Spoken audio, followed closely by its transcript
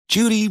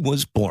Judy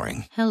was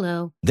boring.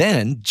 Hello.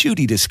 Then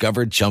Judy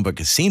discovered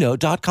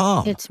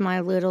ChumbaCasino.com. It's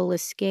my little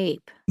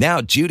escape. Now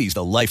Judy's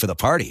the life of the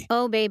party.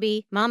 Oh,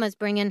 baby, mama's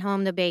bringing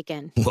home the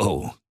bacon.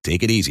 Whoa,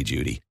 take it easy,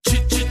 Judy.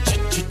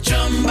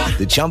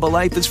 The Chumba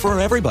life is for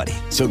everybody.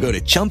 So go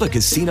to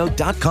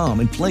ChumbaCasino.com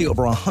and play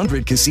over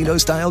 100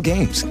 casino-style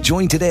games.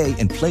 Join today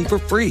and play for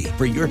free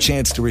for your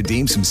chance to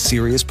redeem some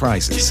serious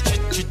prizes.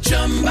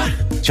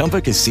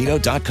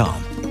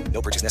 ChumbaCasino.com.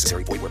 No purchase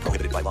necessary. Void where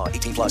prohibited by law.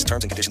 18 plus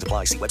terms and conditions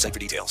apply. See website for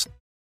details.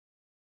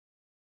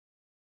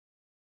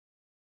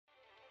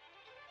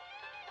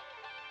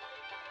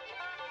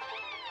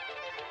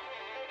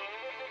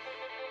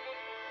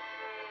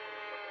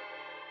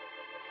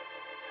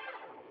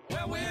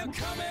 Well, we're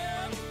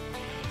coming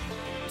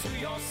to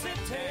your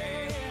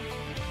city.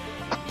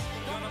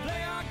 Gonna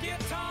play our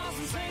guitars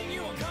and sing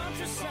you a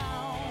country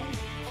song.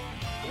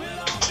 We'll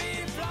all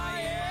be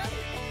flying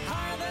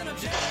higher than a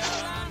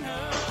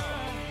jetliner.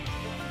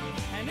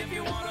 And if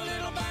you want a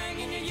little bang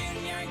in your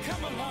yin yang,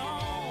 come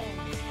along.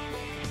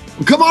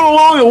 Come on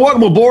along and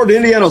welcome aboard to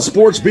Indiana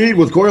Sports Beat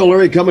with Coyle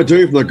Larry coming to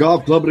you from the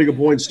Golf Club at Eagle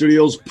Point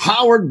Studios,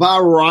 powered by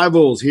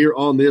Rivals here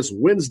on this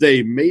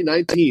Wednesday, May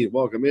 19th.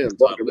 Welcome in.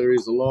 Todd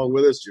Larry's along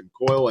with us, Jim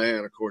Coyle,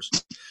 and, of course,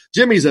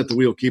 Jimmy's at the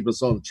wheel keeping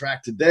us on the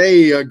track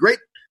today. Great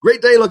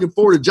day. Looking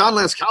forward to John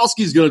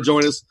Laskowski's going to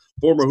join us,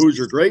 former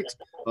Hoosier great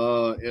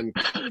and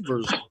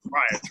Culver's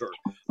proprietor.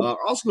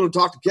 Also going to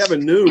talk to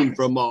Kevin Noon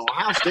from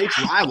Ohio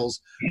State's Rivals.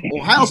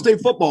 Ohio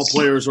State football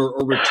players are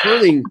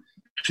returning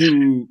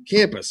to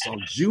campus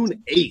on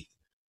June 8th.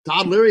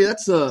 Todd Leary,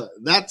 that's a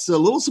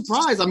little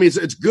surprise. I mean,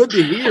 it's good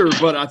to hear,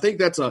 but I think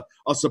that's a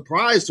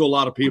surprise to a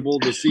lot of people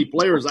to see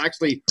players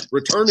actually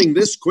returning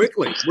this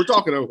quickly. We're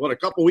talking a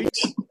couple weeks?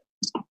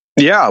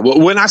 Yeah, well,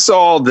 when I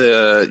saw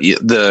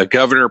the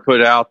governor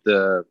put out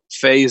the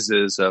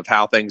phases of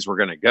how things were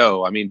going to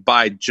go, I mean,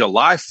 by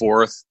July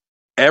 4th,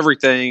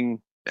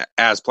 everything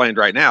as planned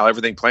right now,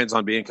 everything plans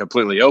on being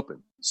completely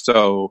open.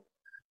 So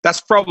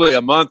that's probably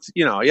a month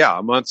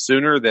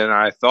sooner than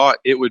I thought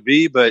it would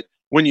be. But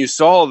when you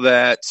saw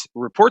that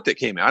report that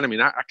came out, I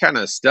mean, I kind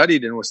of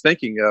studied and was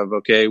thinking of,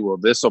 okay, well,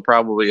 this will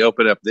probably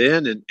open up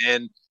then.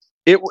 And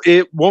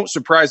it won't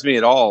surprise me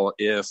at all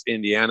if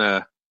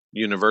Indiana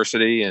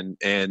University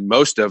and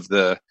most of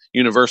the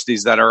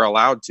universities that are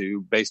allowed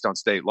to, based on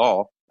state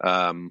law,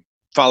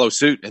 follow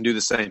suit and do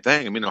the same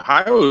thing. I mean,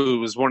 Ohio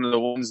was one of the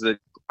ones that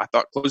I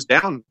thought closed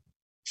down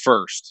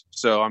first.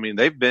 So, I mean,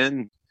 they've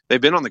been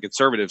on the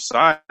conservative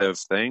side of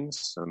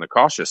things, on the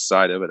cautious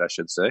side of it, I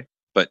should say.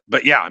 But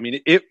yeah, I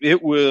mean,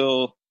 it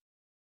will,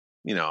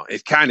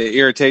 it kind of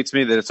irritates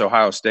me that it's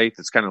Ohio State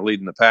that's kind of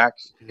leading the pack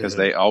because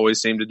they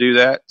always seem to do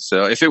that.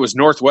 So if it was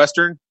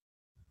Northwestern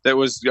that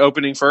was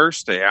opening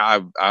first,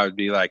 I would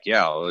be like,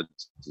 yeah,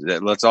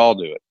 let's all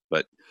do it.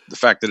 But the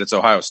fact that it's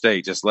Ohio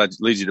State just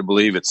leads you to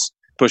believe it's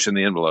pushing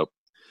the envelope.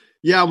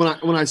 Yeah,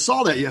 when I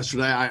saw that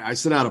yesterday, I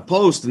sent out a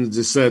post and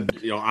just said,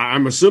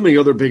 I'm assuming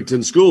other Big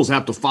Ten schools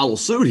have to follow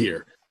suit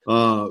here.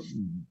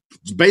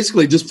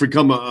 Basically, just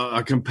become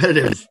a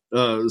competitive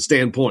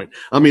standpoint.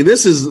 I mean,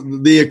 this is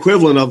the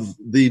equivalent of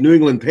the New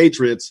England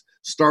Patriots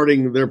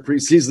starting their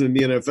preseason in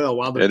the NFL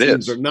while the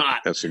teams are not.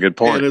 That's a good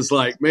point. And it's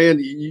like, man,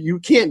 you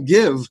can't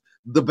give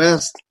the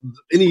best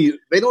they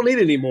don't need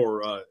any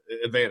more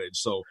advantage.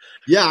 So,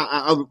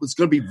 yeah, it's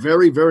going to be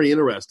very, very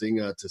interesting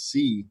to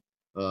see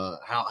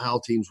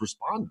how teams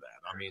respond to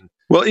that. I mean,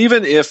 well,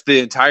 even if the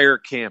entire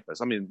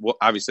campus,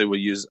 obviously we'll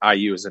use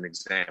IU as an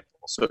example.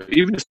 So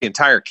even if the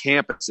entire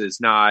campus is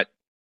not,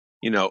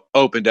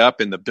 opened up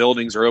and the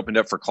buildings are opened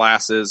up for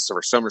classes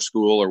or summer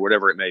school or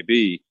whatever it may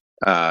be,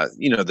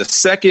 the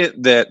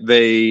second that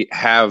they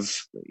have,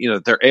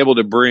 they're able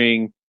to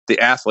bring the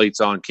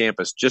athletes on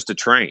campus just to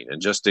train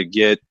and just to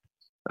get,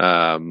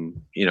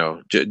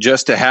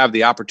 just to have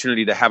the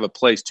opportunity to have a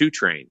place to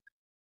train,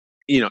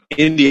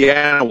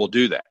 Indiana will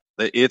do that.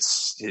 But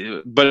it's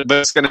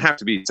going to have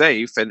to be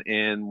safe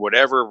and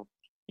whatever,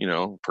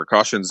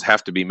 precautions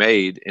have to be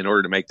made in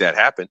order to make that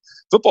happen.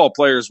 Football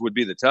players would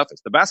be the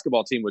toughest. The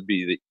basketball team would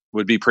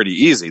be pretty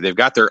easy. They've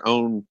got their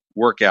own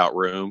workout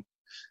room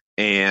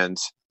and,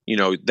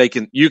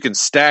 you can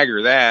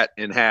stagger that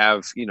and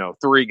have,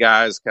 3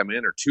 guys come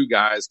in or 2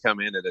 guys come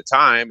in at a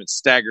time and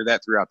stagger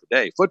that throughout the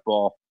day.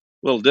 Football,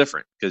 a little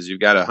different because you've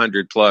got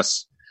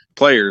 100+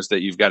 players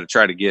that you've got to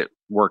try to get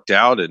worked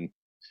out and,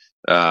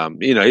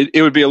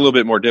 it would be a little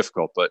bit more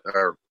difficult,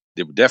 or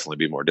it would definitely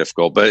be more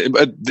difficult. But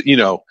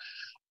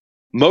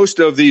most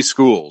of these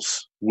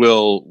schools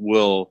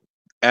will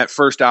at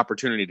first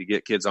opportunity to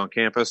get kids on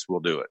campus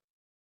will do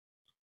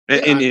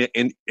it.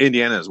 In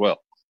Indiana as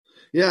well.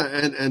 Yeah,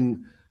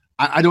 and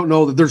I don't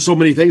know that there's so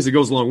many things that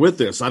goes along with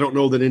this. I don't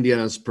know that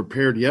Indiana's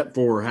prepared yet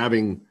for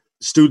having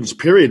students,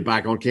 period,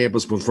 back on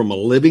campus from a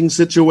living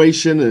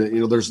situation.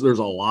 And, there's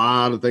a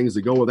lot of things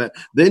that go with that.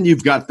 Then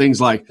you've got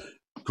things like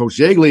Coach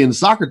Yeagley and the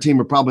soccer team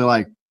are probably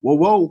like,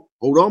 whoa,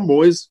 hold on,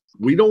 boys.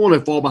 We don't want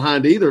to fall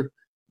behind either.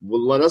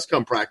 well, let us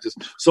come practice.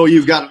 So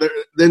you've got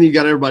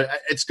everybody.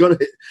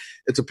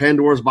 It's a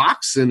Pandora's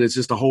box, and it's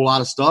just a whole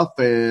lot of stuff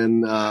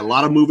and a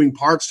lot of moving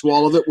parts to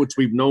all of it, which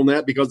we've known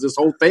that because this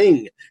whole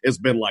thing has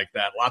been like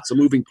that. Lots of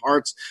moving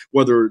parts,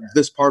 whether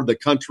this part of the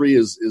country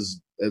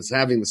is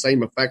having the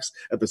same effects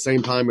at the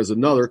same time as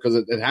another, because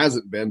it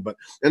hasn't been.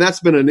 And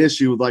that's been an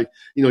issue. Like,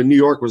 New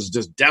York was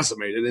just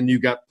decimated, and you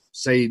got,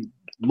 say,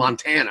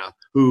 Montana,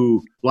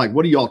 who, like,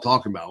 what are y'all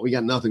talking about? We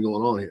got nothing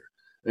going on here.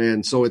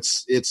 And so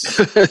it's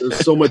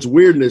there's so much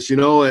weirdness, and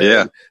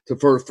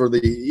for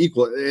the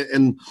equal,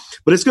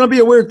 but it's going to be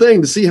a weird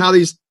thing to see how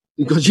these,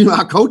 because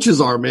how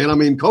coaches are, man. I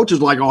mean, coaches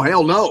are like, oh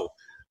hell no,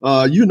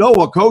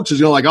 what coach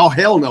is like, oh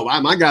hell no,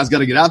 my guy's got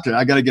to get out there,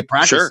 I got to get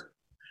practice.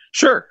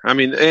 Sure. I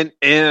mean,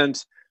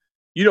 and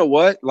you know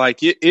what, like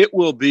it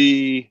will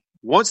be,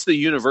 once the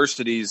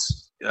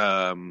universities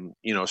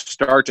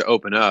start to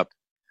open up,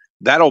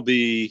 that'll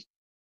be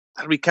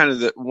kind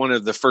of one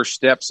of the first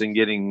steps in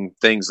getting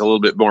things a little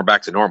bit more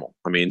back to normal.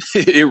 I mean,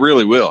 it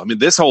really will. I mean,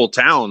 this whole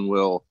town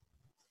will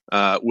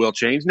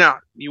change. Now,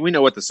 we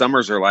know what the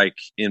summers are like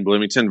in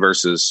Bloomington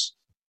versus,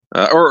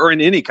 or in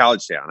any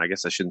college town. I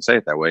guess I shouldn't say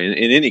it that way.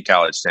 In any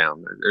college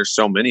town, there's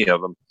so many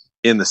of them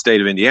in the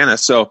state of Indiana.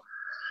 So,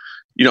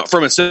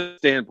 from a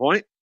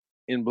standpoint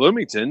in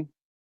Bloomington,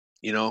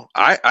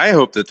 I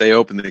hope that they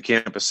open the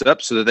campus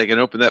up so that they can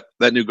open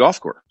that new golf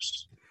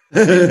course.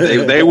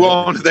 They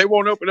won't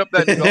open up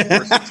that golf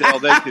course until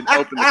they can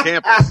open the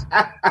campus,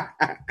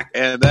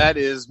 and that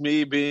is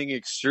me being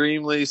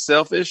extremely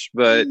selfish.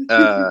 But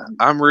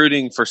I'm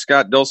rooting for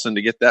Scott Dolson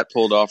to get that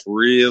pulled off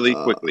really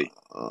quickly.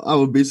 I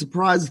would be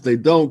surprised if they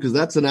don't, because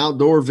that's an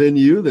outdoor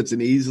venue that's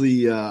an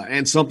easily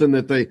and something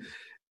that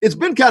it's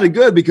been kind of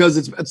good because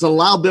it's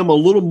allowed them a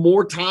little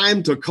more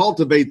time to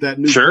cultivate that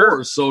new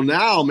course. So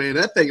now, man,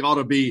 that thing ought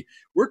to be.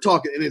 We're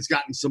talking, and it's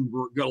gotten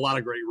a lot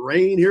of great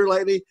rain here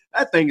lately.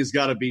 That thing has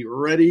got to be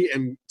ready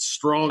and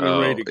strong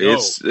and ready to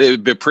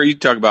go. You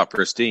talk about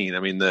pristine. I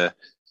mean,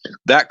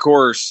 that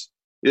course,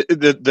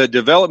 the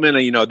development,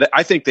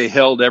 I think they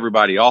held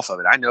everybody off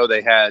of it. I know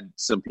they had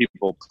some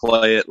people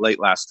play it late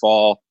last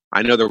fall.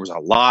 I know there was a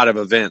lot of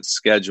events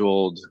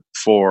scheduled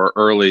for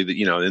early,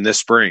 in this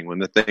spring when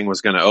the thing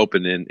was going to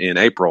open in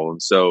April.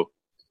 And so,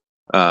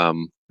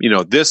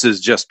 this has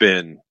just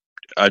been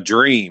a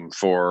dream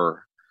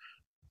for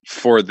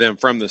them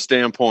from the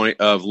standpoint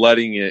of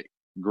letting it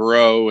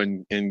grow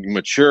and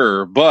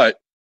mature. But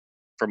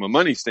from a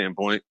money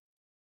standpoint,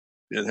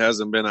 it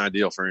hasn't been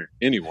ideal for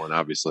anyone,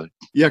 obviously.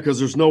 Yeah, because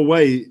there's no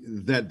way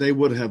that they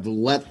would have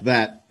let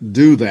that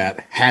do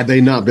that had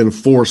they not been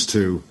forced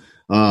to.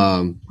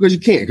 Because you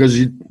can't, because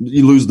you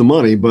lose the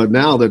money. But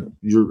now that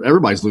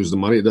everybody's losing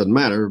the money, it doesn't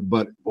matter.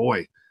 But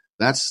boy,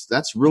 that's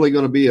really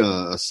going to be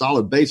a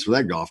solid base for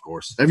that golf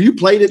course. Have you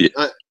played it?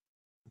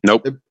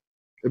 Nope.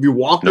 Have you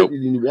walked it?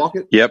 Did you walk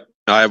it? Yep,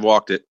 I have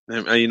walked it.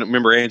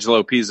 Remember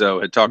Angelo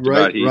Pizzo had talked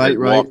about he had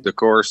walked the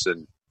course.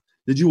 And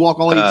did you walk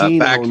all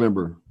 18? I don't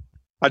remember.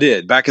 I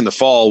did back in the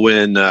fall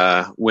when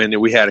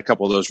we had a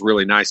couple of those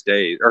really nice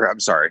days. Or I'm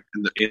sorry,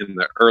 in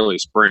the early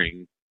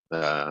spring.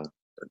 I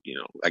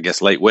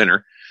guess late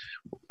winter.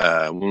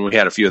 When we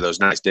had a few of those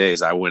nice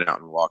days, I went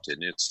out and walked it,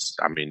 and it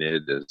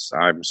is.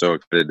 I'm so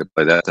excited to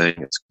play that thing.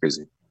 It's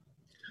crazy.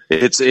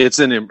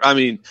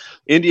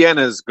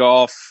 Indiana's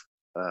golf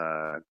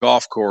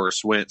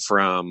course went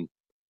from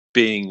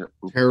being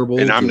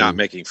terrible, and I'm not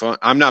making fun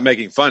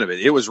of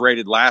it. It was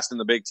rated last in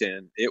the Big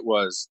Ten. It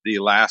was the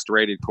last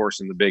rated course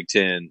in the Big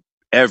Ten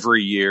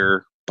every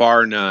year,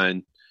 bar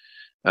none.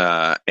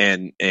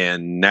 And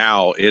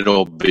now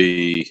it'll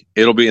be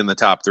in the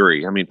top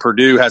three. I mean,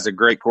 Purdue has a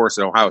great course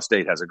and Ohio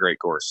State has a great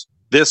course.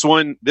 This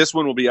one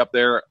will be up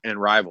there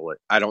and rival it.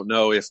 I don't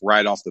know if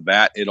right off the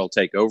bat it'll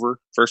take over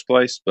first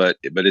place, but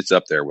it's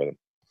up there with them.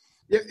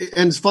 Yeah,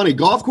 and it's funny,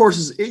 golf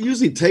courses, it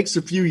usually takes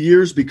a few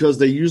years because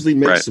they usually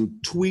make some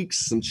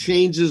tweaks, some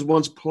changes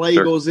once play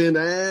goes in.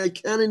 I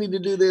kind of need to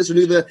do this or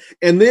do that.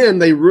 And then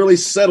they really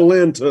settle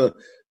into,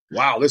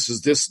 wow,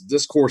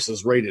 this course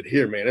is rated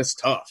here, man. It's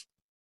tough.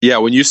 Yeah,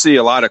 when you see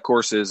a lot of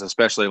courses,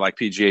 especially like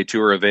PGA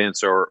Tour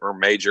events or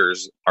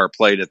majors are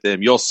played at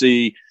them, you'll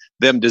see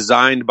them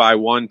designed by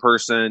one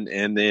person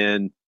and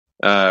then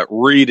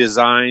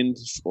redesigned,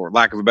 for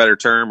lack of a better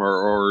term,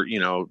 or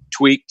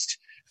tweaked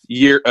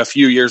a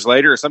few years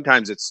later.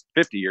 Sometimes it's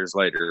 50 years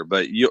later,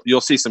 but you'll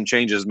see some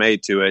changes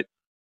made to it.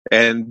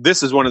 And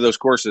this is one of those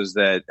courses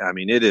that, I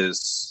mean,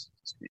 it's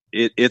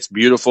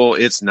beautiful.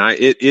 It's nice.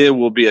 It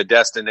will be a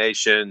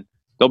destination.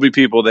 There'll be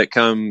people that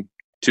come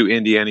to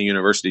Indiana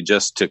University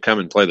just to come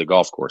and play the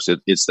golf course.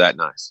 It's that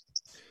nice.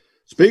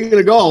 Speaking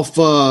of golf,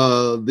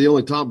 the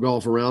only Top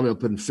Golf around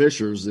up in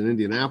Fishers in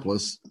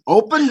Indianapolis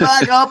opened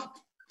back up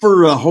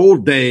for a whole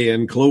day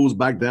and closed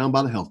back down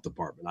by the health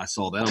department. I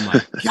saw that. I'm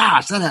like,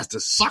 gosh, that has to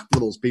suck for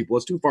those people.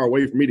 It's too far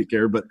away for me to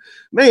care. But,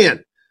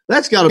 man,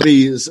 that's got to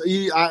be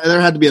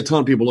there had to be a ton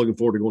of people looking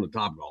forward to going to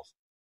Top Golf.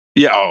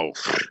 Yeah. Oh,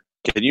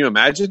 can you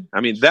imagine?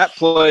 I mean, that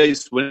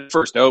place, when it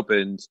first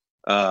opened,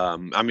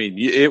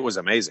 it was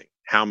amazing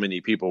how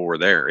many people were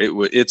there.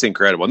 It's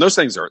incredible. And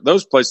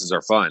those places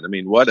are fun. I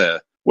mean, what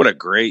a what a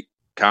great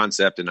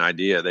concept and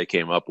idea they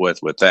came up with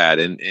that.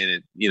 And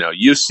it,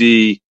 you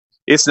see,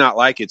 it's not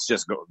like it's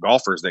just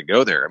golfers that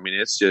go there. I mean,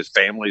 it's just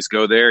families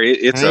go there.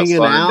 It's Hanging a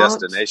fun out.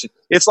 destination.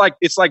 It's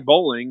like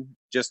bowling.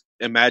 Just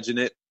imagine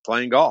it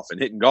playing golf and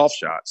hitting golf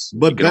shots,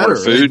 but you can order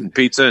better food and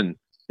pizza. And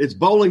it's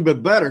bowling,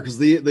 but better because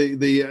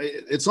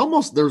it's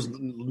almost there's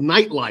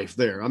nightlife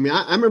there. I mean,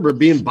 I remember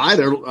being by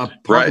there,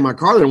 parking my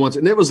car there once,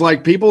 and it was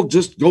like people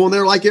just going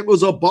there like it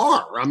was a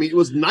bar. I mean, it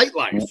was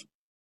nightlife.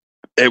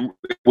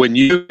 When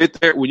you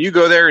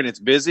go there and it's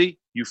busy,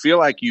 you feel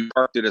like you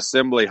parked at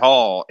Assembly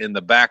Hall in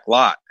the back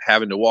lot,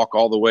 having to walk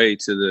all the way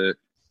to the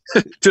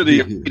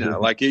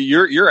like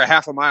you're a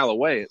half a mile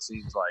away. It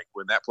seems like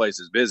when that place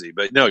is busy.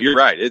 But no, you're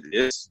right. It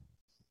is,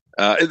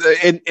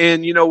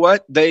 and you know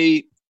what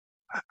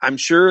I'm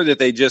sure that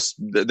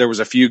there was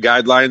a few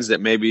guidelines that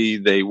maybe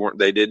they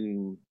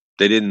didn't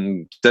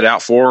set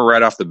out for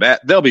right off the bat.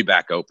 They'll be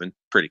back open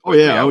pretty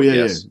quickly. Oh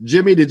yeah.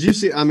 Jimmy, did you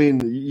see? I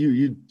mean,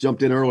 you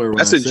jumped in earlier.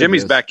 That's in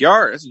Jimmy's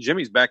backyard. That's in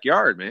Jimmy's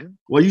backyard, man.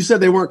 Well, you said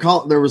they weren't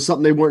there was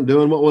something they weren't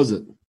doing. What was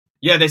it?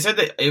 Yeah, they said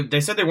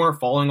they weren't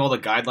following all the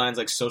guidelines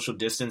like social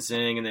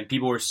distancing, and then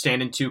people were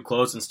standing too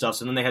close and stuff.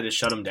 So then they had to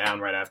shut them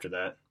down right after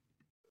that.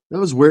 That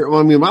was weird. Well,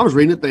 I mean, when I was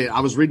reading it, I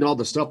was reading all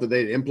the stuff that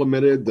they had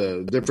implemented.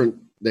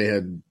 They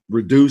had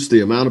reduced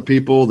the amount of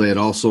people. They had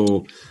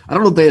also, I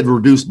don't know if they had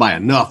reduced by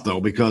enough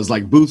though, because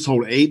like booths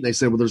hold 8. And they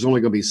said, well, there's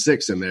only going to be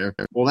 6 in there.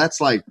 Well, that's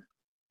like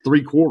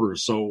 3/4.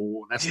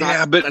 So that's not.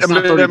 Yeah, but that's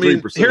not 33%. I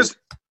mean,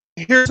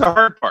 here's the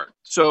hard part.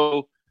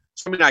 So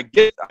I mean, I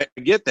get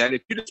that.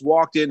 If you just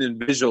walked in and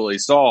visually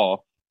saw,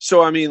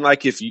 so I mean,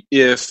 like if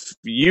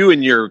you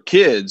and your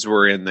kids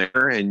were in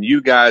there and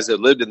you guys had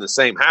lived in the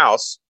same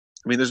house,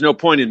 I mean, there's no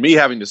point in me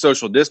having to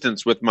social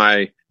distance with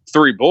my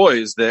 3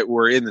 boys that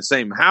were in the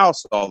same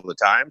house all the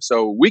time.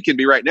 So we can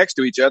be right next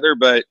to each other,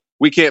 but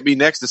we can't be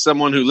next to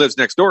someone who lives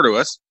next door to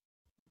us.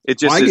 It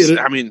just is.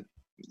 I mean,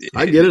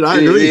 I get it. I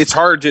agree. It's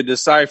hard to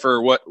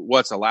decipher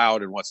what's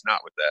allowed and what's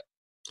not with that.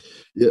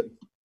 Yeah.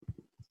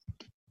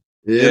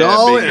 It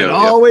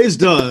always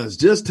does.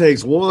 Just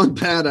takes one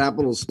bad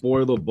apple to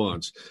spoil the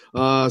bunch.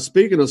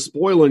 Speaking of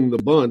spoiling the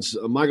bunch,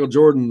 Michael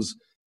Jordan's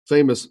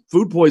famous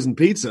food poison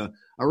pizza,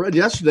 I read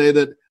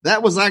yesterday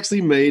that was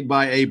actually made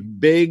by a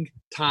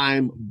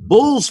big-time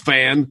Bulls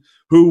fan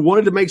who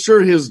wanted to make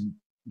sure his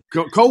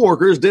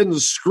co-workers didn't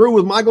screw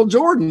with Michael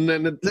Jordan.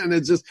 And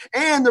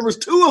there was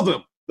 2 of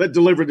them that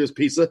delivered this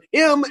pizza,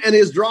 him and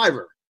his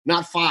driver,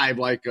 not 5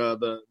 like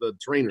the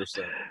trainer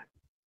said.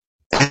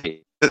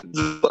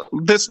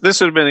 This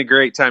would have been a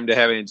great time to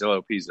have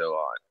Angelo Pizzo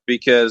on,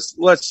 because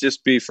let's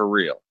just be for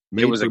real.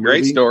 It was a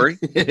great story.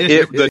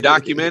 The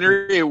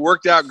documentary, it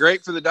worked out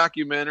great for the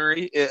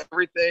documentary.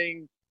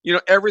 Everything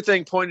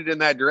pointed in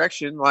that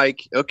direction.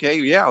 Like, okay,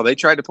 yeah, they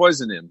tried to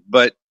poison him,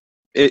 but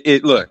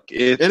it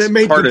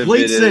made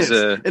complete sense.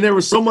 And there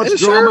was so much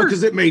drama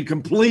because it made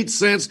complete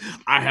sense.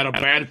 I had a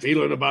bad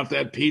feeling about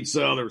that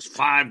pizza. There was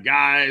 5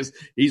 guys.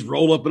 He's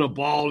rolled up in a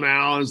ball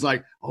now. And it's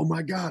like, oh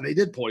my God, they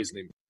did poison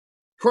him.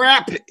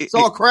 Crap. It's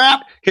all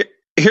crap.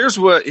 Here's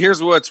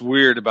what's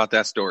weird about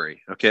that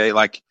story. Okay.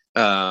 Like,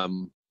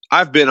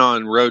 I've been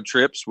on road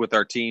trips with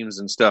our teams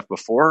and stuff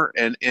before.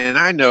 And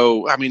I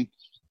know, I mean,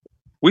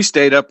 we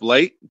stayed up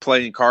late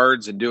playing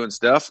cards and doing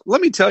stuff.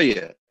 Let me tell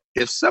you,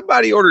 if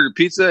somebody ordered a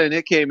pizza and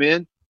it came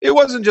in, it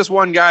wasn't just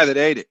one guy that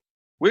ate it.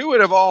 We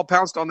would have all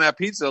pounced on that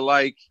pizza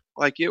like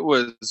it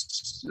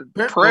was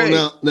prey.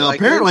 Now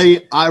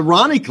apparently,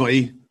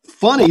 ironically,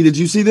 funny, did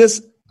you see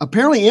this?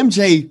 Apparently,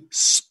 MJ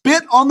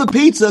spit on the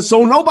pizza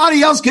so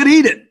nobody else could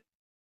eat it.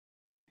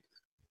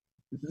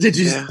 Did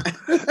you? Yeah.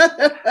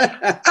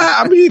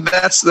 I mean,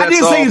 that's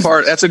all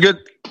part. That's a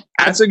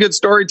good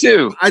story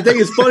too. I think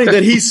it's funny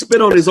that he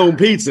spit on his own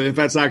pizza, if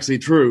that's actually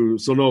true,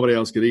 so nobody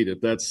else could eat it.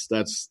 That's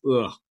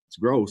it's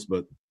gross,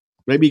 but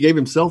maybe he gave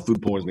himself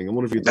food poisoning. I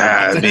wonder if you.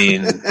 I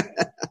mean,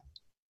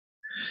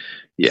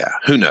 yeah,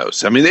 who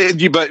knows? I mean,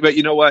 but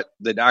you know what?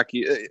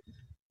 The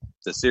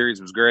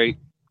series was great.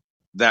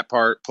 That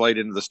part played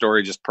into the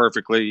story just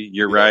perfectly.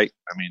 You're right.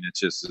 I mean, it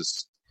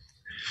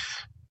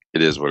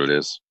is what it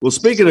is. Well,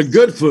 speaking of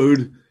good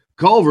food,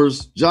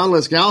 Culver's, John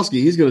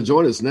Leskowski, he's going to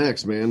join us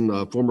next, man.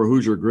 Former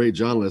Hoosier great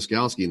John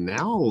Leskowski,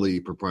 now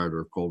the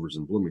proprietor of Culver's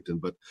in Bloomington.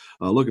 But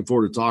looking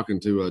forward to talking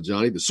to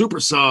Johnny, the super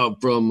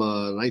sub from the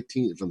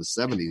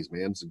 70s,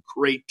 man. Some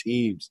great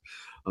teams.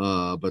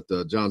 But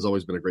John's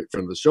always been a great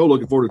friend of the show.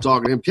 Looking forward to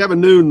talking to him. Kevin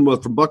Noon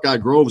from Buckeye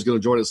Grove is going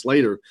to join us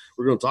later.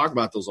 We're going to talk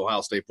about those Ohio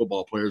State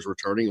football players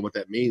returning and what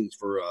that means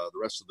for the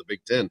rest of the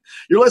Big Ten.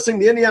 You're listening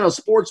to the Indiana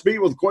Sports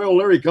Beat with Coy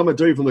O'Leary coming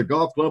to you from the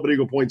Golf Club at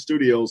Eagle Point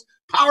Studios,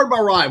 powered by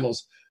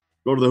Rivals.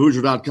 Go to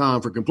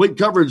thehoosier.com for complete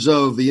coverage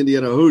of the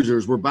Indiana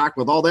Hoosiers. We're back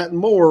with all that and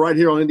more right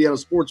here on Indiana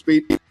Sports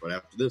Beat right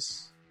after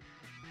this.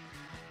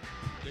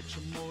 Get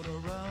your motor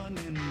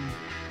running.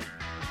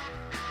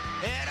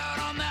 Head out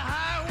on the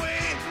highway.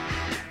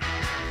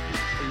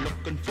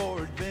 Looking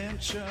for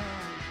adventure.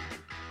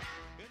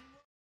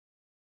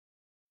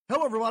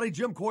 Hello, everybody.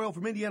 Jim Coyle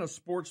from Indiana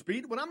Sports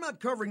Beat. When I'm not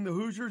covering the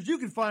Hoosiers, you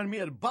can find me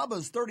at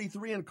Bubba's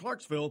 33 in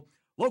Clarksville,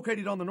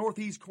 Located on the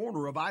northeast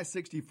corner of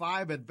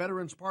I-65 at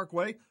Veterans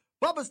Parkway,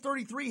 Bubba's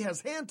 33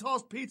 has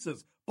hand-tossed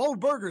pizzas,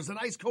 bold burgers, and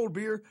ice-cold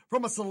beer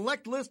from a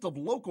select list of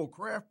local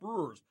craft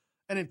brewers.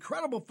 An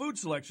incredible food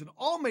selection,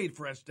 all made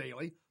fresh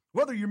daily.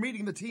 Whether you're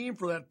meeting the team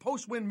for that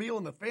post-win meal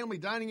in the family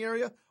dining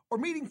area or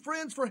meeting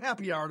friends for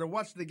happy hour to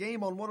watch the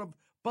game on one of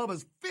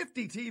Bubba's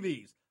 50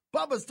 TVs,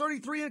 Bubba's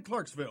 33 in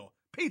Clarksville.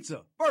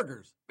 Pizza,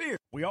 burgers, beer.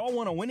 We all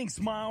want a winning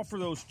smile for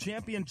those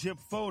championship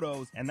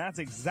photos, and that's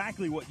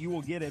exactly what you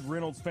will get at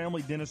Reynolds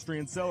Family Dentistry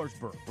in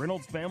Sellersburg.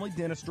 Reynolds Family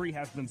Dentistry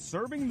has been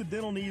serving the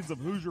dental needs of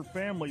Hoosier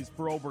families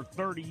for over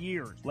 30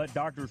 years. Let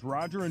Doctors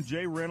Roger and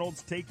Jay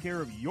Reynolds take care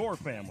of your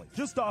family.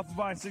 Just off of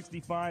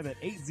I-65 at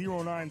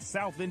 809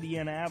 South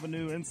Indiana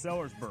Avenue in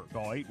Sellersburg.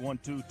 Call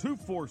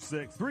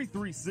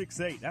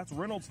 812-246-3368. That's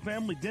Reynolds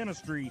Family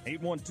Dentistry,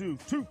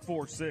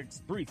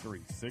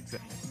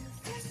 812-246-3368.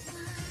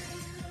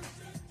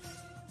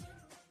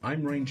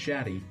 I'm Ryan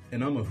Shaddy,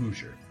 and I'm a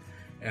Hoosier.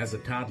 As a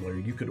toddler,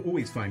 you could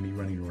always find me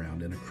running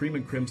around in a cream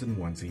and crimson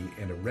onesie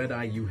and a red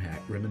IU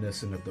hat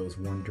reminiscent of those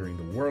worn during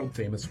the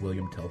world-famous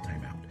William Tell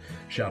timeout,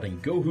 shouting,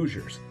 "Go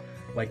Hoosiers!"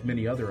 Like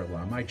many other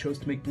alum, I chose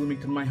to make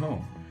Bloomington my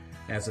home.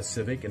 As a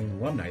civic and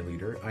alumni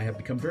leader, I have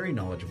become very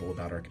knowledgeable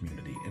about our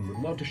community and would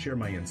love to share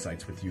my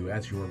insights with you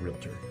as your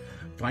realtor.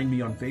 Find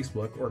me on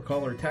Facebook or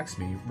call or text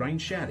me, Ryan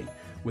Shaddy,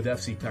 with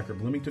FC Tucker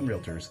Bloomington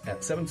Realtors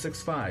at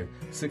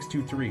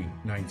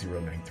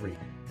 765-623-9093.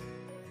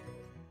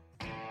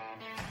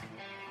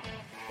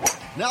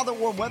 Now that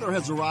warm weather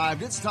has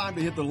arrived, it's time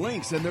to hit the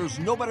links, and there's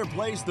no better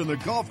place than the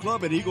Golf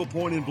Club at Eagle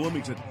Point in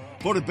Bloomington.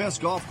 Voted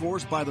best golf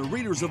course by the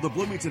readers of the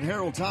Bloomington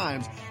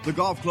Herald-Times, the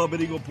Golf Club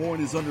at Eagle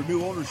Point is under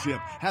new ownership,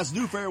 has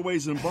new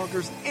fairways and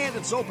bunkers, and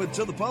it's open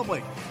to the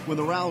public. When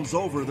the round's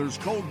over, there's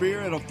cold beer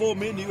and a full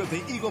menu at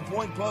the Eagle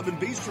Point Pub and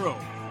Bistro.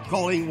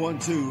 Call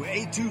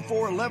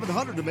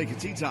 812-824-1100 to make a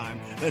tee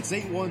time. That's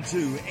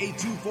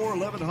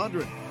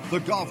 812-824-1100.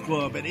 The Golf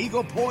Club at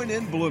Eagle Point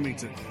in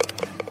Bloomington.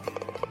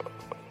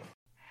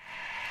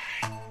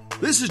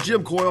 This is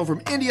Jim Coyle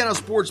from Indiana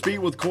Sports Beat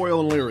with Coyle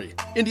and Leary.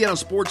 Indiana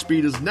Sports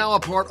Beat is now a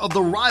part of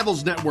the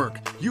Rivals Network.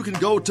 You can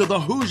go to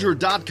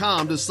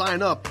thehoosier.com to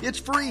sign up. It's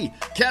free.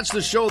 Catch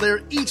the show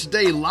there each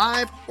day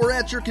live or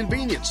at your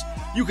convenience.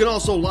 You can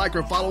also like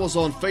or follow us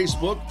on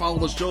Facebook, follow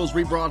the show's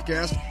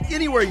rebroadcast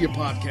anywhere you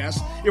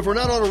podcast. If we're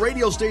not on a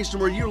radio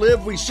station where you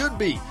live, we should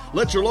be.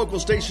 Let your local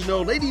station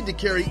know they need to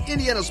carry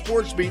Indiana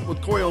Sports Beat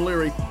with Coyle and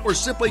Leary, or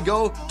simply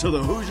go to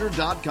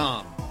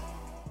thehoosier.com.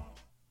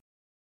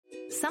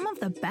 Some of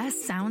the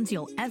best sounds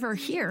you'll ever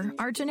hear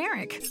are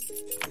generic,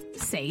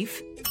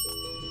 safe,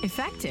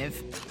 effective,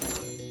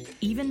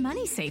 even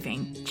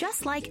money-saving,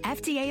 just like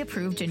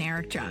FDA-approved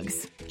generic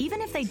drugs.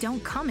 Even if they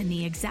don't come in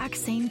the exact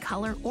same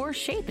color or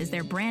shape as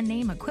their brand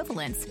name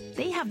equivalents,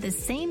 they have the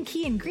same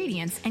key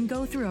ingredients and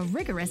go through a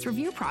rigorous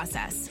review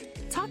process.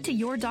 Talk to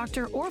your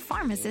doctor or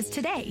pharmacist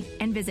today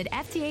and visit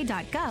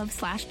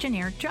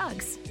fda.gov/generic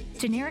drugs.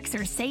 Generics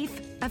are safe,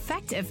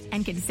 effective,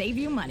 and can save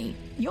you money.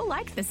 You'll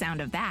like the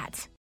sound of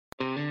that.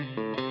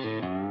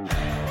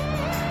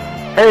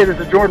 Hey, this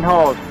is Jordan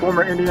Halls,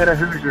 former Indiana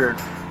Hoosier.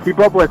 Keep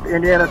up with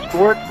Indiana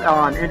sports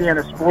on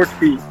Indiana Sports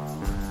Beat.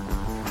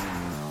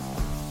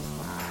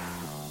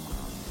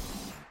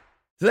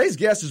 Today's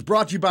guest is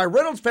brought to you by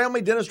Reynolds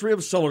Family Dentistry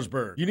of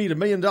Sellersburg. You need $1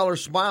 million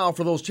smile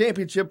for those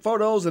championship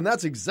photos, and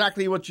that's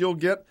exactly what you'll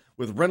get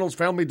with Reynolds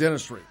Family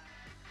Dentistry.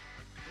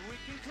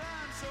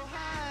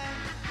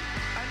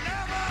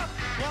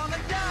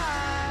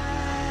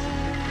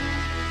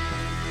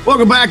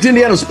 Welcome back to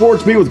Indiana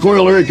Sports Beat with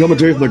Coyle Leary, coming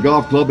to you from the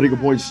Golf Club at Eagle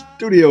Point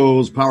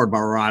Studios, powered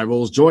by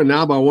Rivals. Joined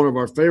now by one of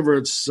our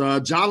favorites,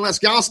 John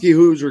Laskowski,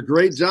 who's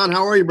great. John,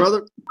 how are you,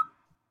 brother?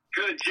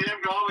 Good, Jim.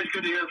 Always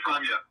good to hear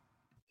from you.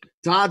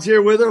 Todd's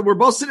here with us. We're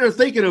both sitting there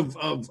thinking of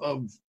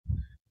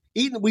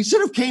eating. We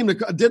should have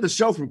did the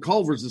show from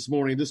Culver's this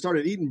morning. Just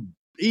started eating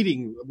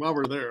while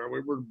we're there.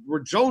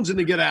 We're jonesing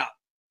to get out.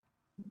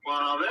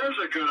 Well, there's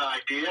a good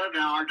idea.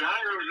 Now, our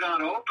dining room's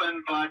not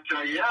open, but,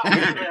 yeah, we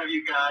can have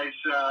you guys,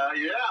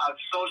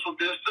 social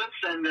distance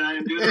and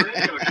do the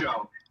radio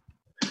show.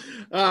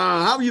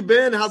 How have you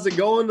been? How's it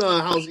going?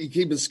 How's you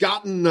keeping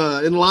Scott in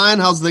line?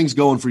 How's things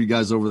going for you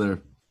guys over there?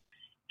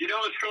 You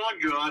know, it's going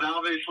good.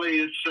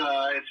 Obviously, it's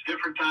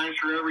different times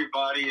for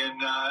everybody,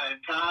 and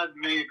Todd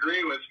may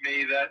agree with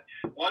me that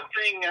one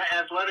thing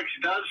athletics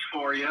does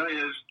for you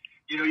is,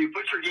 you know, you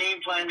put your game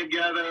plan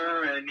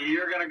together, and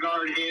you're going to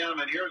guard him,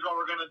 and here's what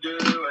we're going to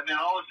do, and then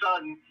all of a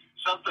sudden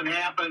something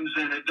happens,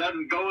 and it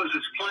doesn't go as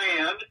it's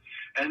planned,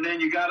 and then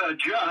you got to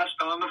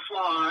adjust on the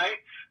fly,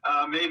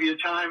 maybe a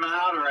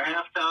timeout or a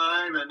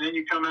halftime, and then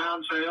you come out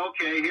and say,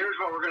 okay, here's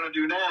what we're going to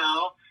do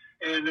now,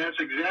 and that's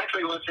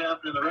exactly what's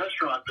happened in the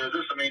restaurant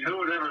business. I mean, who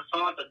would ever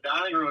thought the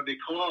dining room would be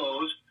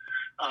closed?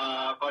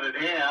 But it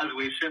has.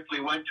 We simply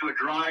went to a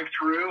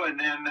drive-through, and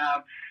then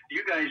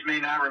you guys may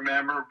not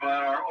remember,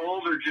 but our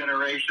older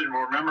generation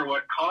will remember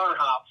what car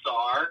hops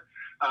are.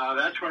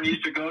 That's when we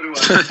used to go to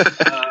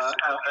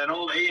an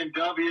old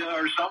A&W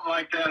or something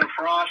like that, a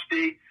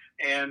Frosty,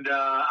 and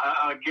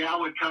a gal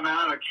would come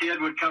out, a kid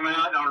would come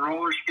out on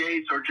roller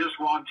skates or just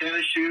on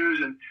tennis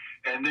shoes,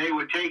 and they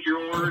would take your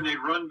order and they'd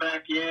run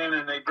back in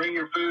and they'd bring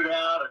your food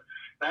out.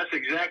 That's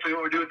exactly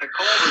what we're doing at the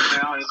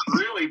Culvers now. And it's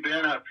really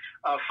been a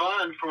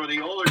fun for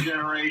the older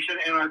generation,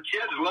 and our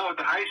kids love it.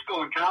 The high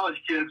school and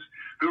college kids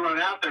who run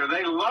out there,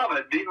 they love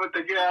it, being with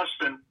the guests,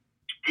 and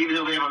even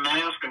though they have a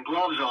mask and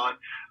gloves on,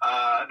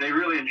 they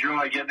really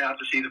enjoy getting out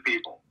to see the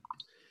people.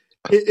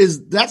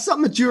 Is that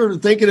something that you're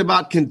thinking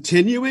about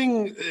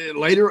continuing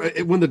later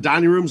when the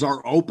dining rooms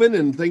are open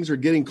and things are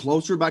getting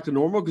closer back to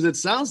normal? Because it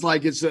sounds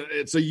like it's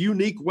a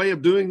unique way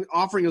of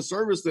offering a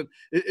service that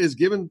is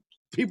giving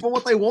people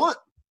what they want.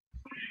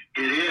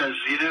 It is.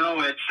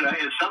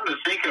 It's something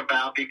to think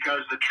about,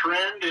 because the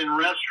trend in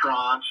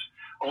restaurants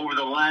over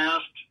the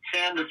last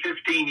 10 to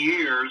 15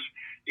 years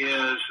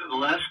is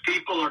less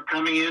people are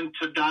coming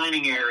into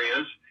dining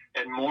areas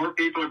and more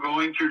people are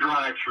going through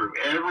drive-through.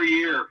 Every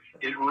year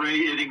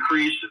it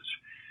increases.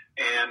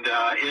 And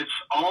it's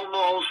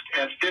almost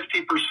at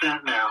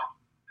 50% now.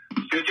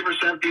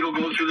 50% people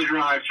go through the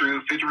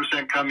drive-through,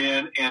 50% come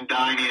in and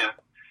dine in.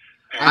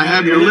 I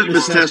have your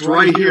litmus test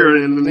right here,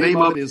 and the name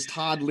of it is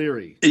Todd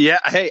Leary. Yeah,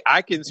 hey,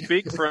 I can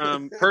speak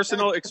from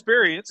personal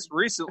experience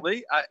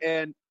recently,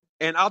 and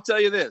I'll tell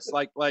you this: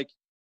 like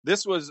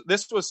this was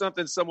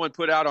something someone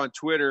put out on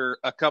Twitter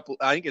I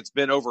think it's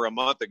been over a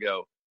month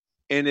ago,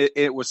 and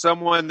it was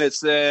someone that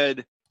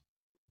said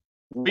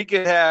we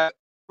could have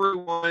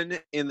everyone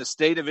in the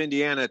state of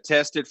Indiana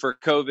tested for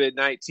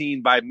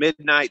COVID-19 by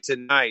midnight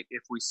tonight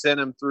if we sent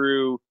them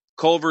through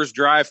Culver's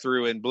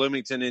drive-through in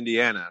Bloomington,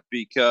 Indiana,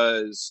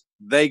 because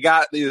they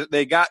got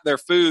their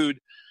food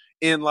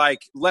in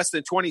like less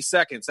than 20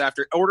 seconds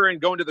after ordering,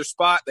 going to their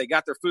spot. They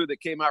got their food that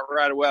came out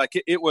right away. Like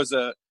it was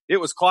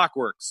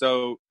clockwork.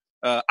 So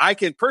I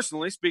can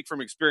personally speak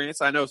from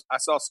experience. I know I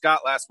saw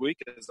Scott last week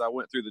as I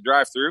went through the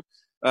drive-through,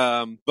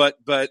 but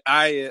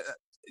I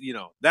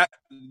that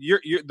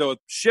the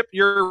ship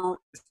you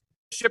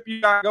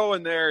got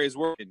going there is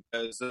working,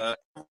 because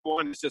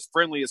everyone is just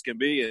friendly as can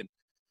be,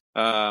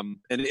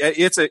 and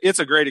it's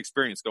a great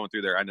experience going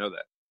through there. I know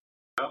that.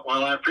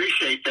 Well, I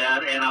appreciate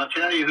that, and I'll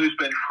tell you who's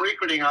been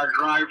frequenting our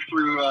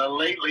drive-through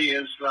lately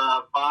is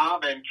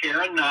Bob and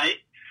Karen Knight,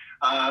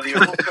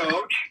 the old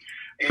coach,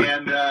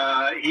 and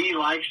he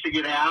likes to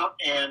get out,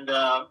 and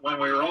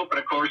when we were open,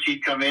 of course,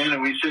 he'd come in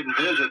and we'd sit and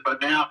visit,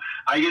 but now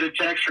I get a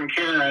text from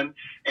Karen,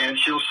 and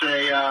she'll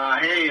say,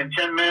 hey, in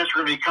 10 minutes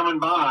we're going to be coming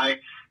by,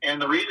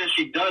 and the reason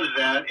she does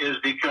that is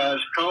because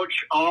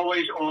Coach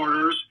always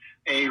orders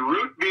a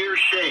root beer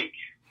shake.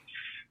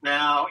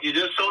 Now, you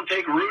just don't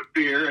take root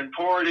beer and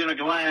pour it in a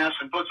glass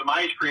and put some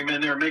ice cream in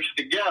there and mix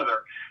it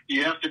together.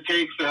 You have to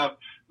take the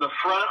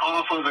front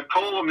off of the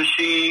cola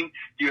machine.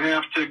 You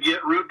have to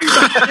get root beer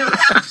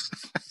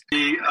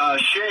the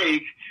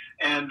shake,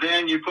 and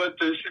then you put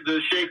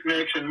the shake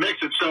mix and mix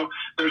it. So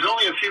there's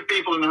only a few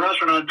people in the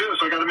restaurant to do it,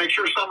 so I got to make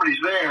sure somebody's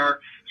there.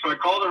 So I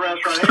call the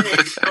restaurant, hey,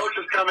 Coach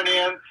is coming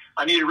in.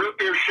 I need a root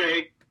beer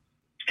shake.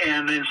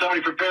 And then somebody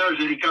prepares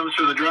it. He comes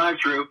through the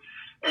drive-through.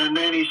 And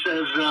then he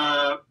says,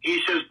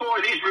 boy,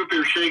 these root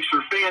beer shakes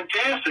are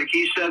fantastic.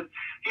 He said,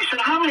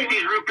 how many of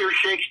these root beer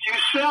shakes do you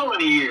sell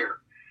in a year?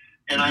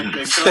 And I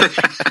said, Coach,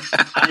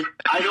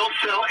 I don't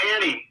sell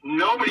any.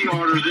 Nobody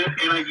orders it,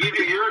 and I give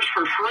you yours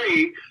for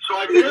free. So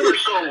I've never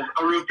sold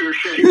a root beer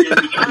shake in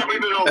the time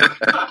we've been open.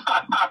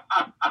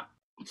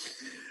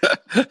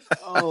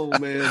 Oh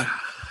man,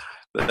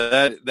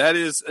 that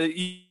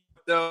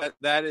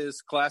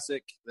is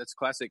classic. That's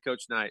classic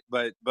Coach Knight.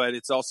 But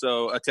it's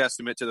also a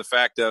testament to the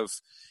fact of,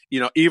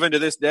 even to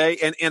this day,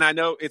 and I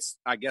know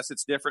I guess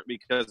it's different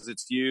because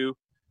it's you.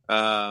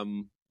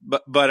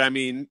 But I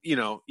mean,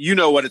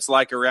 what it's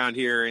like around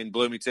here in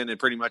Bloomington and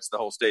pretty much the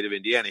whole state of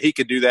Indiana. He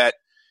could do that.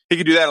 He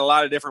could do that a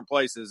lot of different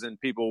places, and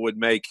people would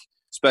make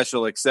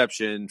special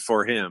exception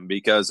for him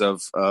because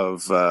of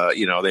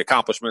the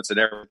accomplishments and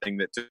everything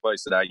that took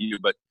place at IU.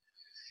 But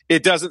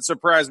it doesn't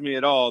surprise me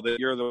at all that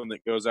you're the one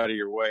that goes out of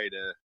your way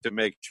to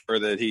make sure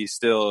that he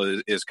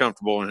still is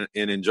comfortable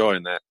in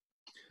enjoying that.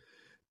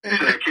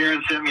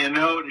 Karen sent me a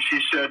note, and she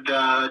said,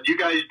 do you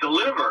guys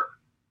deliver?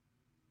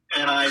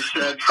 And I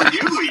said, for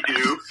you we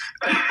do.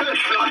 So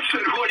I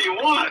said, what do you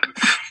want?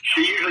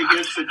 She usually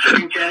gets the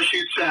chicken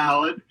cashew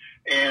salad,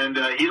 and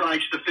he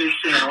likes the fish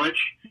sandwich,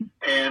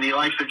 and he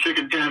likes the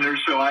chicken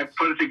tenders. So I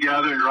put it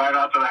together and drive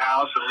out to the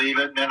house and leave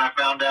it. And then I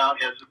found out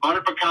his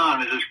butter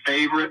pecan is his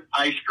favorite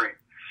ice cream.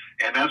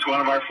 And that's one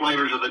of our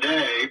flavors of the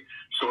day.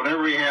 So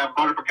whenever we have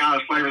butter pecan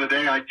as flavor of the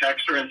day, I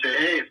text her and say,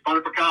 hey, it's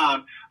butter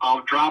pecan.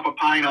 I'll drop a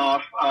pint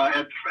off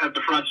at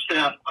the front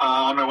step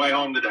on my way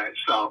home today.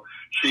 So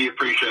she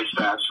appreciates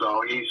that.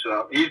 So he's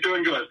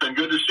doing good. It's been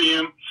good to see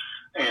him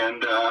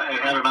and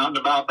have him out and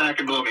about back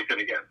in Bloomington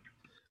again.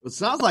 It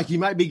sounds like he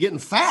might be getting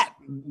fat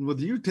with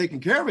you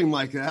taking care of him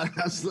like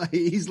that.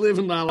 He's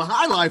living a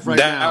high life now.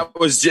 That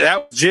was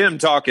Jim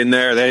talking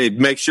there. They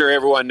make sure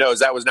everyone knows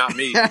that was not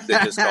me that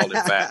just called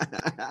him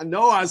fat.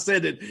 No, I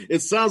said it.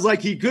 It sounds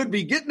like he could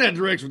be getting that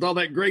direction with all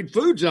that great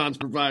food John's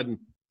providing.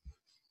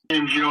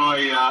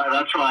 enjoy.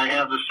 That's why I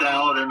have the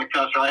salad and the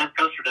custard. I have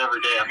custard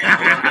every day. I mean,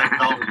 I love that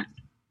Culver's.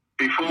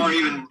 Before I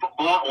even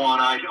bought one,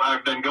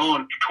 I've been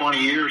going 20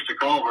 years to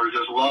Culver's.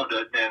 Just loved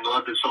it and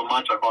loved it so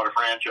much I bought a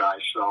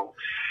franchise. So,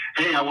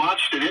 hey, I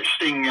watched an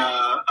interesting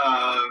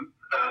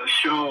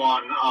show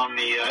on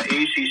the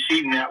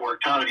ACC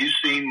network. Todd, have you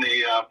seen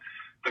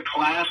the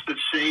class that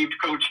saved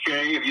Coach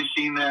K? Have you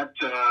seen that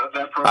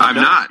program? I'm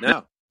not.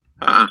 No.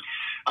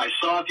 I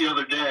saw it the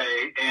other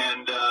day,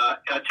 and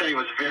I tell you, it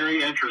was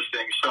very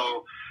interesting.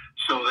 So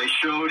they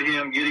showed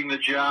him getting the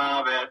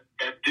job at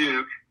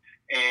Duke,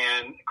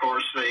 and of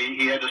course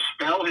he had to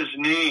spell his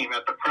name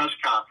at the press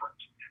conference.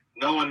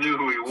 No one knew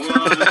who he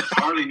was,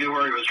 hardly knew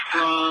where he was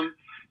from.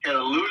 Had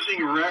a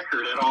losing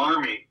record at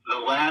Army the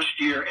last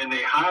year, and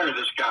they hired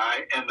this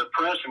guy, and the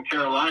press in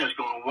Carolina is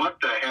going, "What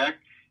the heck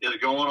is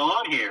going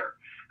on here?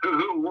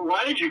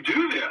 Why did you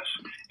do this?"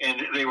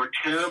 And they were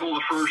terrible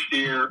the first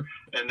year,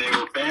 and they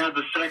were bad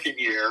the second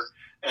year.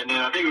 And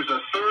then I think it was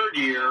the third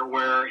year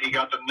where he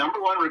got the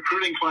 #1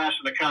 recruiting class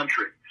in the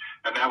country.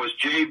 And that was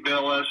Jay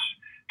Billis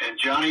and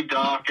Johnny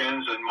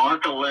Dawkins and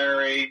Mark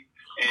O'Leary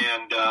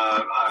and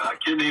a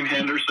kid named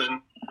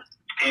Henderson.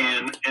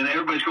 And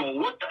everybody's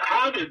going,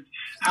 how did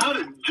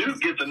Duke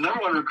get the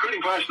 #1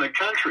 recruiting class in the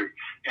country?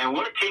 And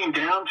what it came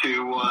down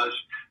to was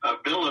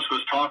Billis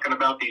was talking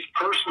about these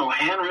personal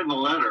handwritten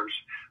letters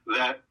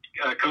that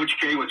Coach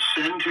K would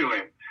send to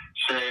him.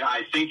 Say,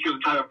 "I think you're the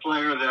type of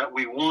player that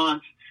we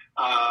want.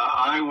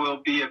 I will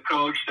be a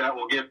coach that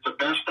will get the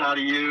best out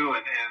of you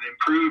and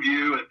improve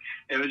you." And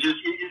it was just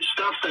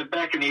stuff that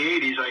back in the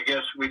 80s, I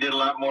guess we did a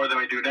lot more than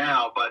we do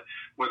now, but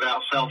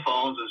without cell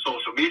phones and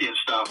social media and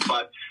stuff.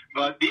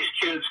 But these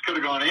kids could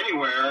have gone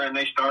anywhere, and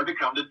they started to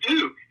come to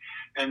Duke.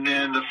 And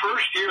then the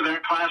first year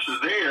that class is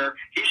there,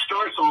 he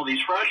starts all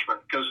these freshmen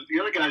because the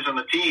other guys on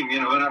the team,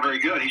 they're not very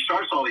good. He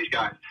starts all these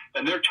guys,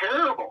 and they're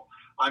terrible.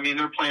 I mean,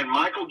 they're playing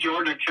Michael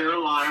Jordan at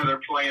Carolina.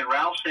 They're playing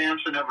Ralph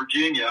Sampson at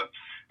Virginia,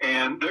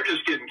 and they're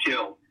just getting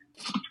killed.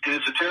 And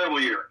it's a terrible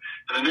year.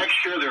 And the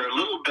next year they're a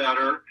little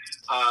better,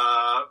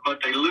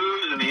 but they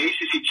lose in the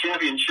ACC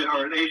championship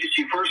or the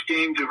ACC first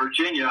game to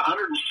Virginia,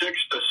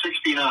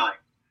 106-69.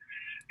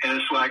 And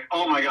it's like,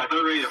 oh my God,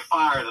 they're ready to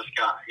fire this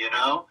guy,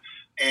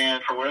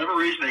 And for whatever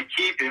reason, they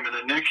keep him. And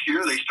the next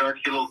year they start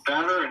to get a little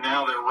better, and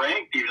now they're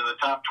ranked even in the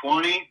top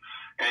 20.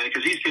 And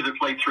because these kids have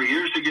played 3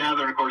 years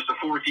together, and of course the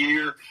fourth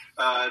year,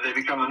 they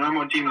become the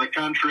 #1 team in the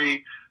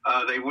country.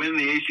 They win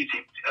the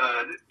ACC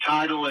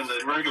title in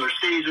the regular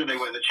season. They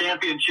win the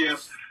championship.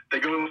 They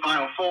go to the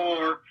Final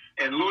Four,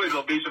 and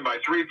Louisville beats them by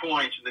 3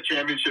 points in the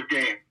championship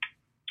game.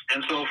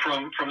 And so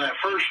from that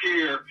first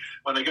year,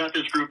 when they got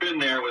this group in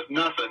there with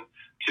nothing,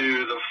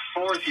 to the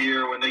fourth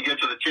year when they get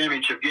to the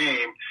championship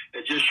game,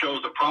 it just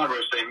shows the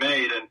progress they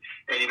made. And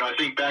I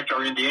think back to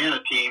our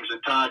Indiana teams,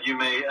 and Todd, you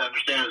may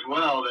understand as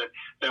well,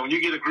 that when you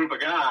get a group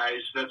of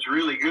guys that's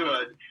really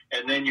good,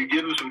 and then you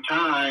give them some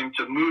time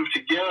to move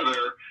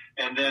together,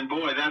 and then,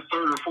 boy, that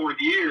third or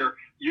fourth year,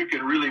 you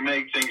can really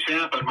make things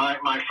happen.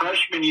 My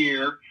freshman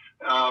year,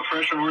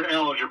 freshmen weren't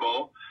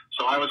eligible,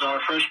 so I was on a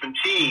freshman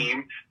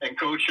team, and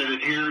Coach had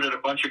inherited a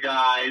bunch of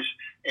guys,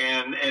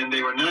 and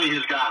they were none of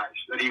his guys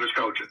that he was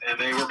coaching, and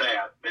they were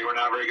bad. They were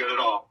not very good at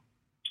all.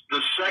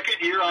 The second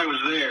year I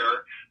was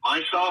there,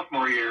 my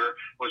sophomore year,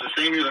 was the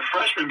same year the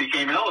freshmen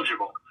became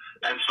eligible.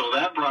 And so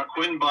that brought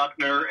Quinn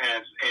Buckner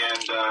and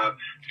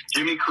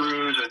Jimmy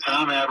Cruz and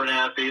Tom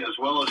Abernathy, as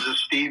well as this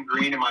Steve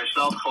Green and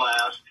myself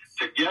class,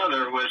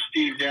 together with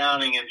Steve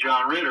Downing and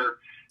John Ritter.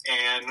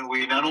 And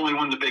we not only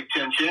won the Big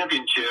Ten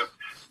championship,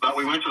 but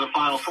we went to the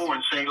Final Four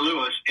in St.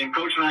 Louis. In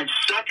Coach and I's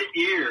second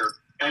year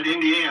at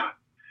Indiana,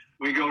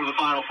 we go to the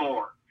Final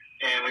Four.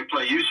 And we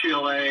play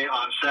UCLA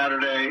on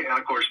Saturday. And,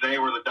 of course, they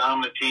were the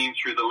dominant team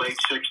through the late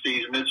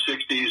 60s,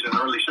 mid-60s, and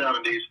early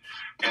 70s,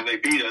 and they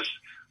beat us.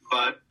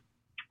 But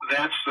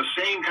that's the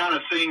same kind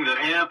of thing that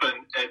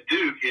happened at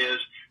Duke is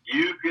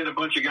you get a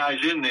bunch of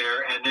guys in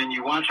there, and then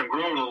you watch them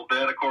grow a little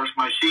bit. Of course,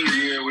 my senior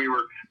year, we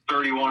were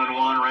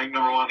 31-1, ranked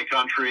 #1 in the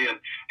country,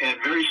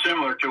 and very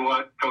similar to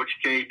what Coach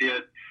K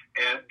did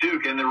at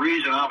Duke. And the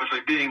reason, obviously,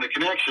 being the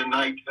connection,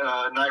 Knight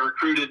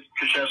recruited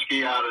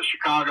Krzyzewski out of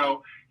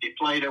Chicago. He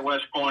played at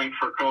West Point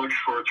for Coach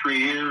for 3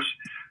 years.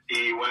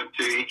 He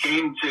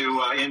came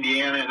to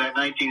Indiana in that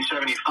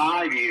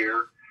 1975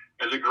 year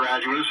as a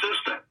graduate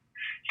assistant.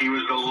 He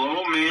was the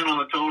low man on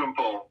the totem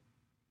pole.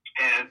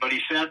 But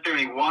he sat there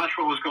and he watched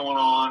what was going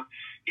on.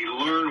 He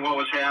learned what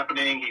was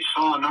happening. He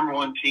saw a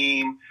 #1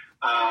 team,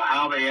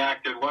 how they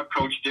acted, what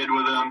Coach did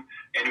with them,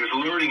 and he was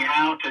learning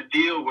how to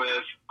deal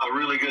with a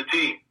really good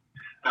team.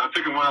 Now, it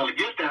took him a while to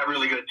get that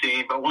really good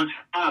team, but once he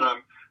got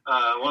them,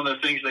 one of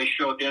the things they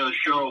showed at the end of the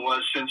show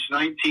was since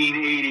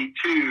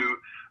 1982,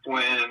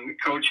 when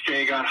Coach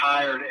K got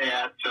hired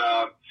at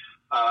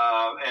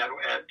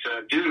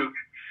Duke,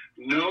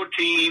 no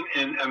team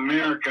in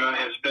America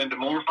has been to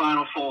more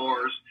Final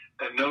Fours,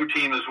 and no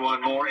team has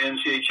won more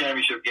NCAA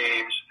championship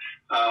games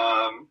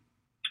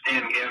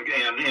and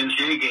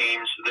NCAA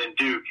games than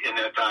Duke in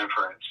that time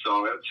frame.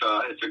 So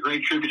it's a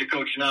great tribute to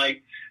Coach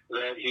Knight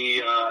that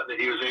he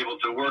was able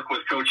to work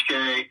with Coach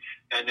K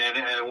and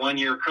then 1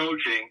 year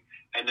coaching,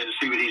 and then to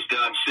see what he's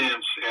done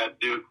since at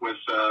Duke with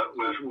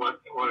what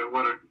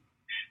a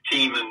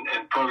team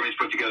and program he's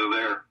put together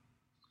there.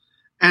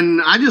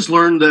 And I just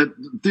learned that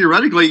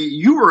theoretically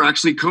you were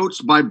actually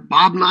coached by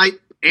Bob Knight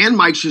and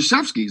Mike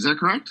Krzyzewski. Is that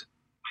correct?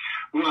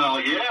 Well,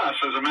 yes.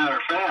 As a matter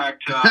of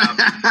fact,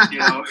 he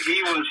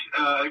was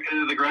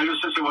the graduate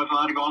assistant wasn't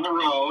allowed to go on the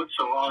road.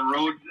 So on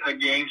road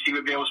games, he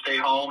would be able to stay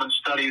home and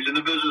study. He was in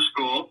the business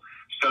school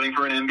studying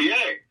for an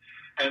MBA.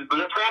 But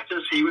at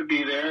practice, he would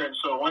be there. And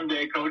so one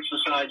day, Coach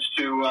decides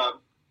to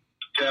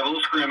have a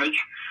little scrimmage.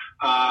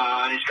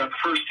 And he's got the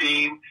first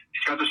team,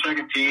 he's got the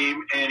second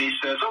team, and he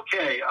says,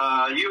 okay,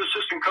 you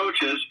assistant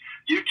coaches,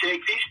 you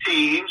take these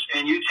teams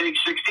and you take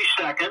 60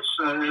 seconds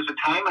as a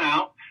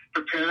timeout,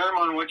 prepare them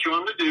on what you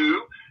want them to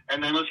do,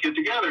 and then let's get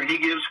together. And he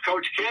gives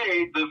Coach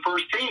K the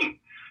first team.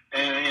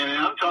 And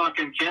I'm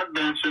talking Kent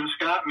Benson,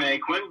 Scott May,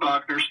 Quinn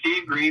Buckner,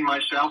 Steve Green,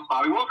 myself,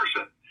 Bobby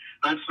Wilkerson.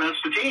 That's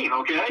the team,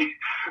 okay?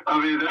 I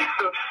mean,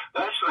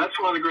 that's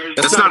one of the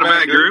greatest. That's not a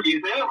bad group.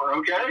 Ever,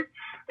 okay?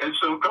 And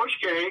so Coach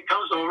K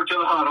comes over to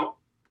the huddle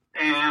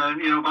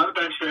and, by the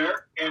bench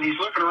there, and he's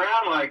looking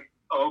around like,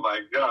 oh, my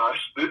gosh,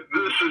 these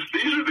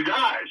are the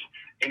guys.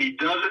 And he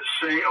doesn't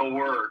say a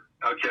word,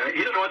 okay? He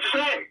doesn't know what to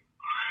say.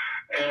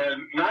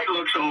 And Knight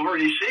looks over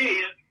and he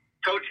sees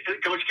Coach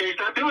K's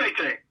not doing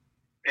anything.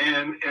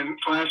 And in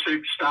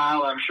classic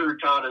style, I'm sure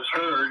Todd has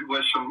heard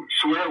with some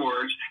swear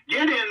words,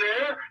 get in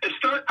there and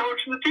start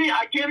coaching the team.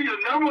 I give you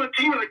the number one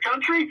team in the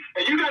country,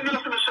 and you got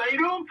nothing to say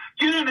to them?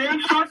 Get in there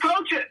and start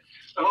coaching.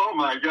 Oh,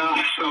 my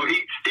gosh. So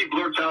he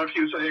blurts out a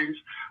few things.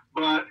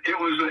 But it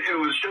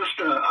was just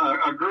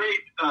a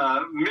great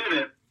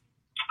minute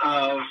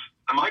of,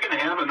 am I going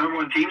to have a number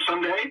one team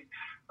someday?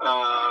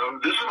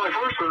 This is my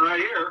first one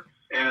right here.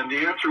 And the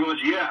answer was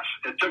yes.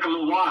 It took a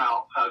little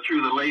while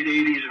through the late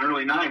 80s and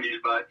early 90s,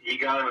 but he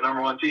got him a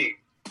number one team.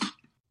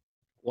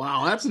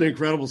 Wow, that's an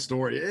incredible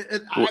story.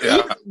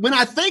 When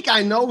I think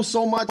I know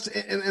so much,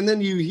 and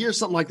then you hear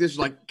something like this,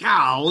 you're like,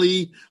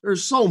 golly,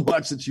 there's so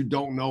much that you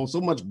don't know,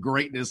 so much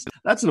greatness.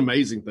 That's an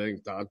amazing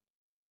thing, Todd.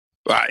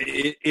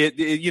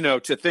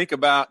 To think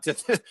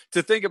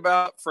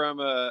about from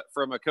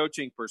a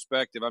coaching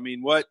perspective. I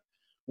mean,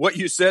 what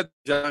you said,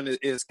 John,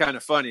 is kind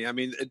of funny. I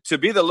mean, to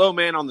be the low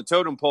man on the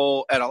totem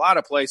pole at a lot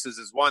of places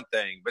is one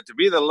thing, but to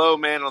be the low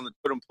man on the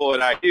totem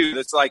pole at IU,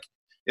 it's like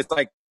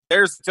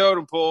there's the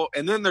totem pole,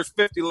 and then there's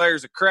 50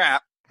 layers of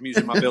crap. I'm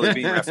using my Billy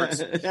Bean reference,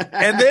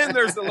 and then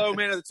there's the low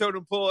man of the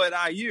totem pole at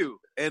IU,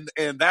 and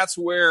that's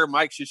where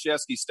Mike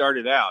Krzyzewski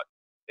started out.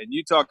 And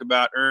you talk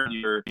about earn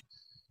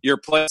your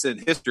place in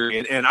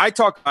history, and I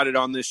talk about it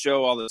on this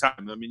show all the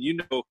time. I mean, you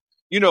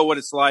know what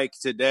it's like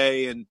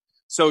today, and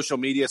social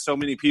media, so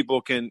many people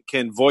can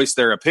voice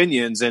their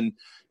opinions, and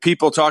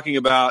people talking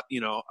about,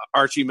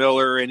 Archie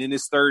Miller and in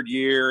his third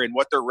year and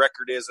what their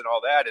record is and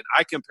all that. And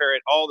I compare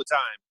it all the time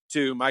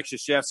to Mike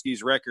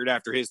Krzyzewski's record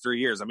after his 3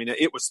 years. I mean,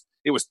 it was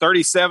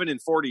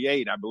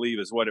 37-48, I believe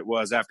is what it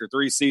was after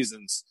 3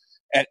 seasons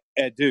at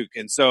Duke.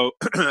 And so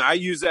I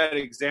use that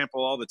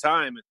example all the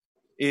time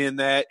in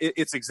that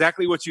it's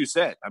exactly what you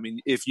said. I mean,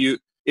 if you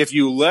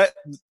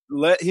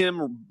let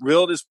him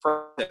build his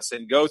process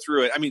and go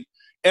through it. I mean,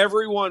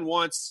 everyone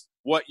wants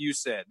what you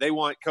said. They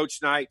want Coach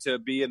Knight to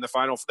be in the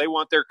Final. They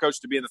want their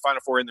coach to be in the Final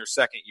Four in their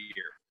second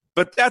year.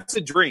 But that's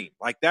a dream.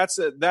 Like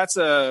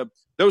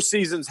those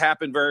seasons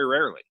happen very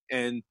rarely,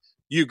 and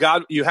you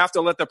have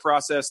to let the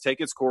process take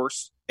its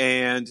course.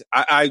 And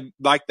I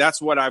like that's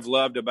what I've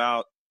loved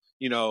about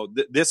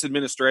this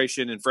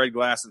administration and Fred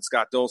Glass and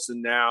Scott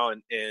Dolson now,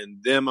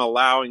 and them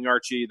allowing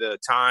Archie the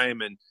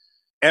time and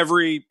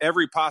every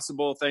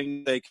possible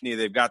thing they can.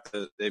 They've got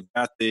the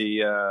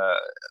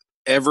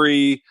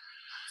everything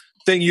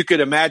you could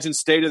imagine,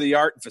 state of the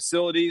art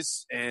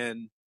facilities,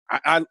 and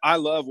I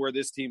love where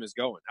this team is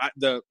going.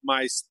 The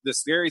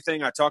scary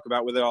thing I talk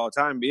about with it all the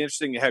time. It'd be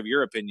interesting to have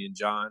your opinion,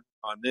 John,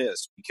 on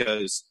this,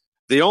 because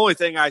the only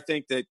thing I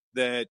think that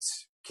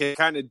can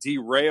kind of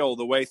derail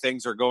the way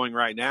things are going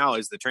right now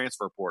is the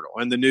transfer portal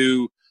and the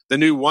new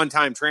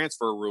one-time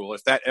transfer rule,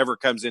 if that ever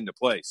comes into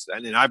place.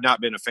 And I've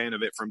not been a fan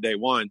of it from day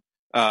one,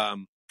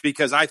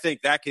 because I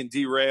think that can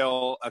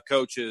derail a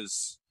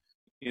coach's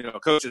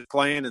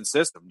plan and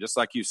system, just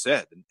like you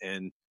said.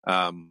 And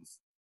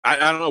I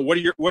don't know.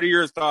 What are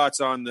your thoughts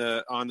on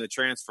the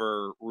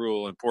transfer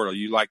rule and portal?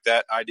 You like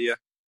that idea?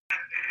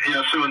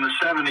 So in the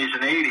 70s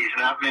and 80s,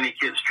 not many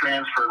kids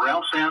transferred.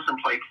 Ralph Sampson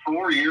played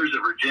 4 years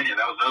at Virginia.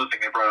 That was another thing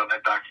they brought out in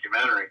that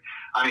documentary.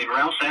 I mean,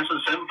 Ralph Sampson,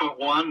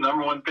 7'1",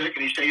 number one pick,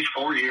 and he stays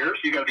 4 years.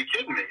 You got to be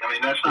kidding me. I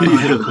mean, that's not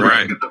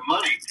right. Because the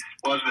money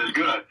wasn't as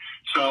good.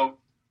 So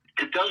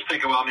it does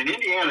take a while. I mean,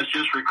 Indiana's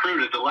just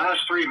recruited the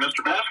last 3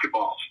 Mr.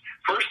 Basketballs.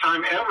 First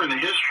time ever in the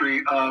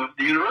history of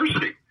the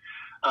university.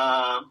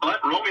 But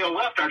Romeo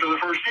left after the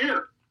first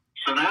year.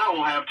 So now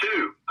we'll have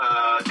two,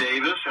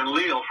 Davis and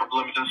Leal from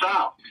Bloomington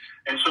South.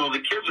 And so the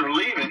kids are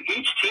leaving.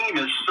 Each team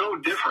is so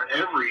different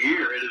every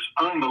year. It is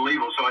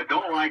unbelievable. So I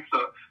don't like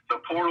the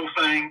portal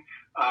thing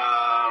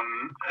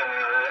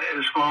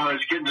as far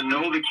as getting to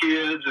know the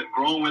kids and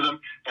growing with them,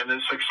 and the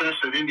success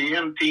that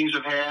Indiana teams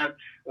have had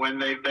when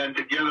they've been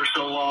together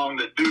so long.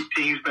 The Duke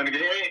team's been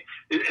together.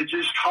 It's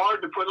just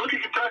hard to put. Look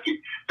at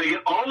Kentucky. They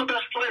get all the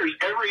best players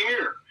every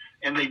year,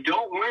 and they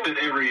don't win it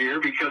every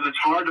year because it's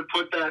hard to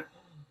put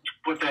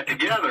that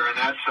together. And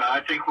that's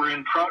I think we're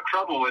in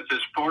trouble with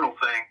this portal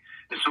thing.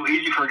 It's so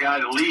easy for a guy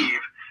to leave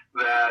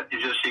that you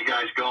just see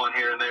guys going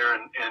here and there,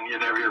 and you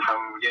never hear from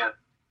them again.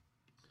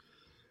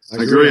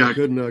 I agree. I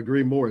couldn't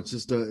agree more. It's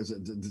just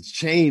it's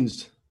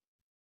changed.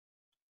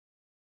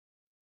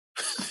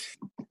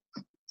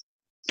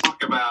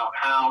 Talk about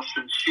how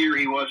sincere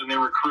he was in their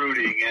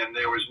recruiting, and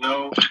there was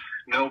no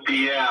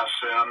BS.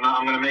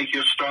 I'm going to make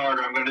you a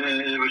starter.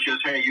 It was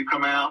just, hey, you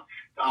come out,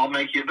 I'll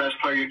make you the best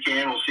player you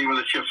can. We'll see where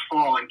the chips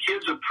fall. And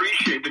kids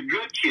appreciate, the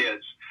good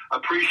kids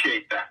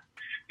appreciate that.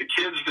 The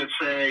kids that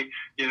say,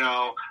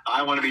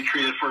 I want to be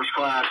treated first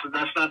class,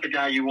 that's not the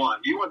guy you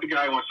want. You want the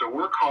guy who wants to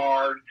work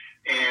hard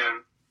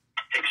and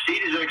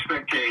exceed his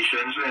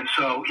expectations. And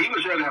so he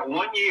was there that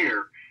 1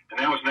 year, and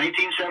that was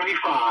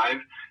 1975.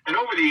 And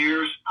over the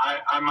years,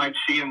 I might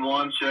see him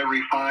once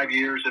every 5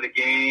 years at a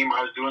game.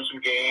 I was doing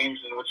some games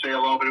and would say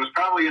hello, but it was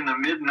probably in the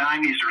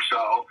mid-90s or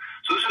so.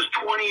 So this is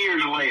 20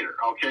 years later,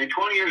 okay?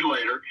 20 years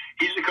later,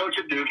 he's the coach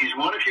at Duke. He's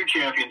won a few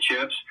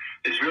championships.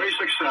 He's very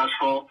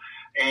successful.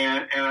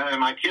 And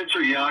my kids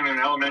are young. They're in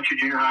elementary,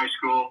 junior high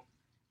school.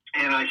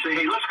 And I say,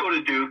 hey, let's go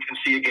to Duke and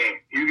see a game.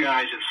 You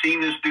guys have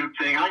seen this Duke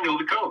thing. I know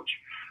the coach.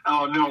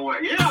 Oh, no way.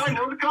 Yeah, I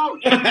know the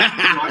coach.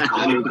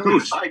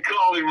 I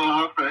called him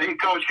up. Hey,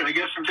 Coach, can I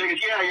get some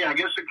tickets? Yeah, I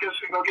guess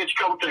go get you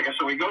a couple tickets.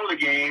 So we go to the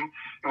game,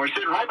 and we're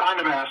sitting right behind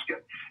the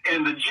basket.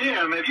 And the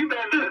gym, have you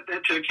been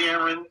to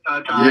Cameron,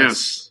 Tom?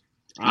 Yes.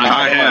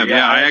 I have.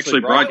 Yeah, I actually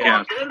broadcast. I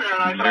walked in there,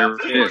 and I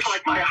thought, this looks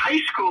like my high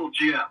school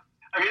gym.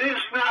 I mean,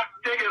 it's not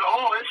big at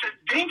all. It's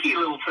a dinky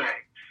little thing.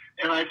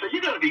 And I said,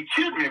 you got to be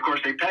kidding me. Of course,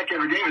 they pack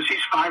every game. It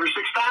seats 5,000 or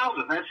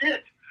 6,000. That's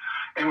it.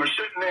 And we're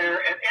sitting there,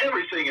 and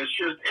everything is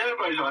just,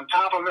 everybody's on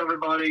top of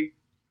everybody.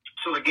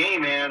 So the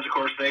game ends. Of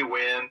course, they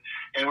win.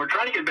 And we're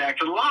trying to get back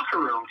to the locker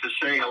room to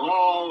say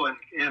hello. And,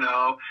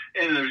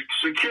 and there's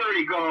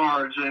security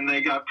guards, and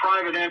they got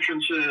private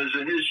entrances,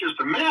 and it's just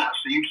a mess.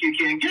 You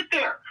can't get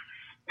there.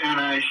 And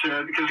I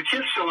said, because the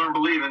kids still aren't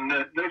believing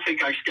that they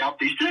think I scalped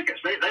these tickets.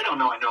 They don't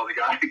know I know the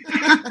guy.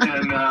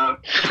 And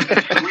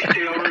so we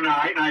stayed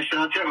overnight, and I said,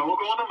 I'll tell you, we'll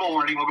go in the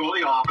morning, we'll go to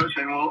the office,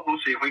 and we'll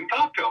see if we can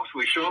talk to him. So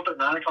we show up at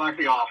 9 o'clock at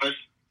the office,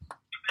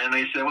 and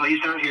they said, well,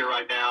 he's not here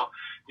right now.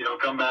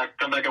 Come back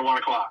at 1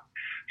 o'clock.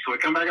 So we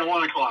come back at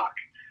 1 o'clock.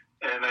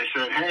 And I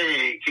said,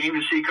 hey, came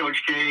to see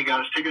Coach K, got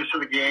us tickets to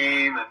the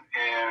game,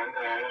 and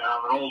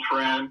I'm an old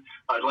friend.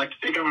 I'd like to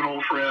think I'm an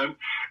old friend.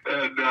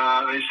 And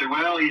they said,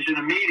 well, he's in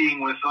a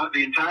meeting with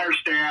the entire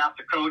staff,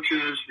 the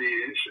coaches,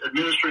 the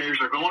administrators.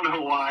 They're going to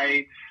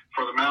Hawaii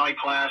for the Maui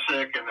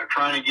Classic, and they're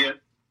trying to get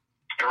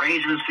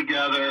arrangements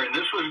together. And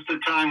this was the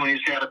time when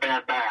he's had a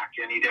bad back,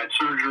 and he'd had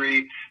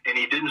surgery, and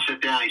he didn't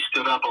sit down. He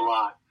stood up a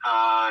lot.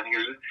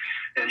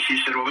 And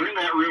she said, well, they're in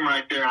that room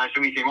right there. And I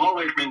said, we came all the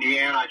way from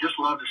Indiana. I just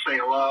love to say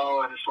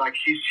hello. And it's like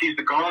she's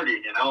the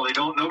guardian,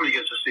 nobody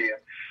gets to see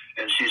it.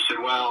 And she said,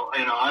 well,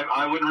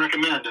 I wouldn't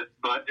recommend it,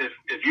 but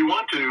if you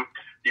want to,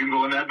 you can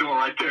go in that door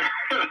right there.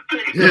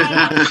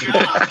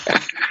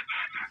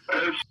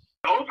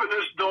 Open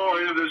this door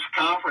into this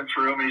conference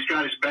room, and he's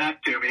got his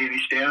back to me, and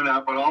he's standing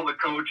up, but all the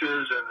coaches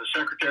and the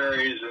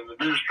secretaries and the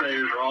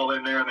administrators are all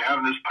in there, and they're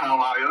having this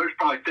powwow. There's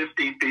probably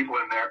 15 people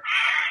in there.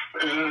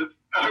 And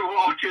I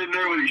walk in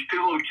there with these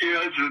two little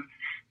kids, and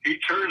he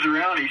turns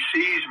around, he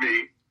sees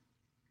me,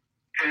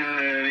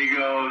 and he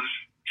goes,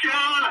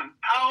 John,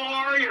 how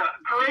are you?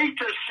 Great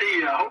to see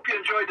you. I hope you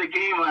enjoyed the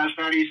game last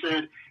night. He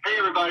said, hey,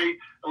 everybody,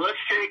 let's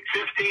take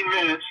 15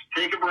 minutes,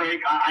 take a break.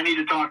 I need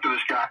to talk to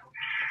this guy.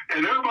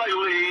 And everybody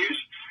leaves,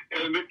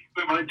 and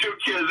my two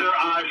kids, their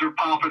eyes are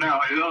popping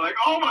out. They're like,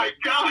 oh, my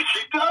gosh,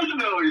 he does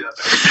know you.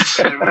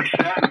 And we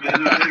sat and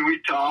visited, and we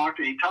talked,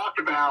 and he talked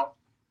about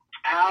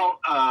how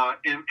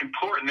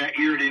important that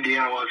year at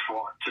Indiana was for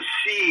him. To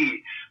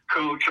see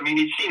Coach,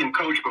 he'd seen him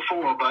coach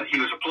before, but he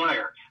was a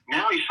player.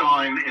 Now he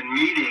saw him in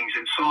meetings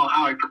and saw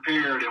how he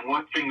prepared and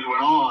what things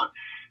went on.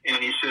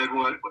 And he said,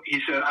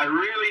 I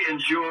really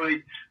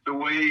enjoyed the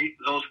way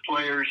those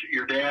players,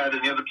 your dad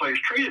and the other players,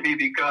 treated me,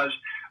 because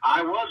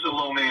I was a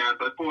low man,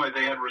 but boy,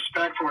 they had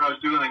respect for what I was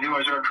doing. They knew I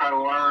was there to try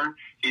to learn.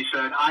 He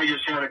said, I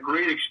just had a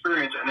great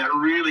experience, and that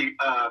really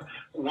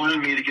wanted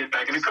me to get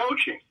back into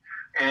coaching.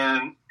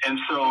 And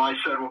so I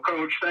said, well,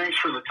 Coach, thanks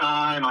for the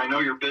time. I know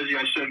you're busy.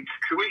 I said,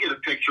 could we get a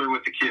picture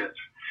with the kids?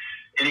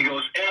 And he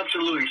goes,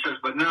 absolutely. He says,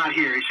 but not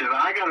here. He said,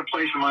 I got a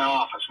place in my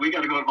office. We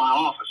got to go to my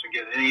office and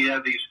get it. And he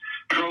had these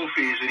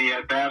trophies, and he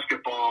had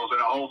basketballs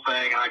and a whole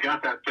thing. And I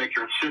got that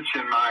picture. It sits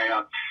in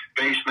my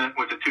basement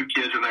with the two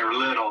kids when they were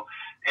little.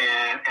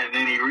 And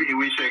then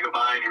we say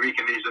goodbye, and he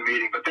reconvenes the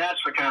meeting. But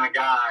that's the kind of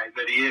guy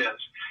that he is.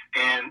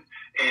 And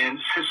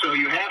so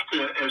you have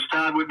to, as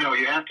Todd would know,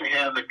 you have to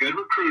have the good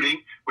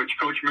recruiting, which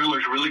Coach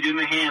Miller's really getting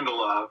a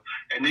handle of,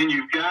 and then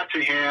you've got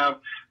to have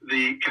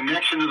the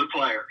connection to the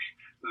players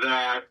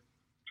that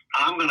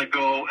I'm going to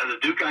go, as the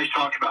Duke guys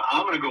talked about,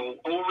 I'm going to go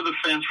over the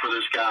fence for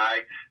this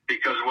guy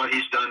because of what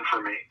he's done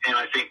for me. And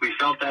I think we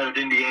felt that at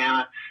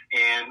Indiana,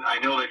 and I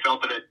know they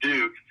felt it at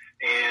Duke.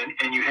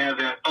 And you have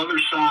that other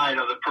side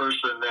of the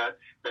person that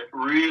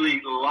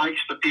really likes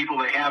the people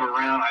they have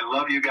around. I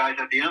love you guys.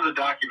 At the end of the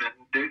document,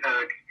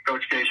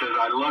 Coach K says,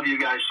 I love you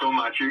guys so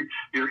much.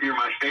 You're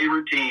my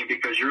favorite team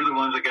because you're the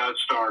ones that got it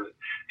started.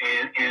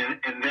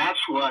 And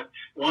that's what,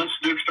 once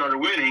Duke started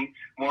winning,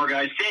 more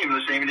guys came.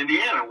 The same in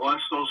Indiana.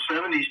 Once those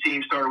 70s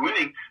teams started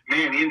winning,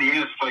 man,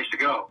 Indiana's the place to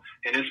go.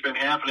 And it's been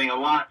happening a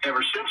lot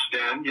ever since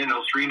then.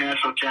 3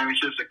 national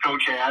championships that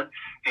Coach had,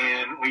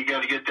 and we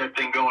got to get that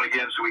thing going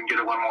again so we can get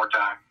it one more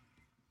time.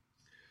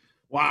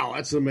 Wow,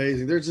 that's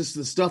amazing. There's just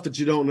the stuff that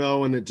you don't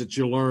know and that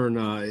you learn.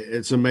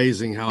 It's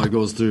amazing how it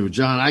goes through.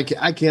 John,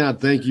 I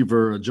cannot thank you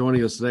for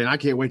joining us today. And I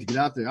can't wait to get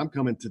out there. I'm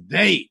coming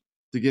today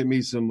to get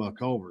me some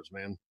Culvers,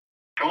 man.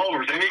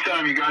 Culvers,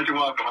 anytime. You guys are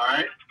welcome, all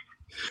right?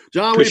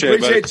 John, we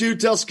appreciate you.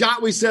 Tell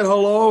Scott we said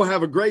hello.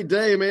 Have a great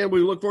day, man.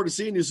 We look forward to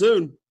seeing you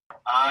soon.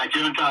 All right,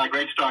 Jim and Todd,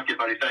 great to talk to you,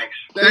 buddy. Thanks.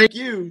 Thank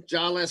you.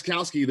 John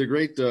Laskowski, the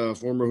great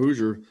former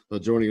Hoosier,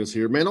 joining us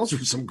here. Man, those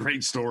are some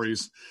great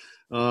stories.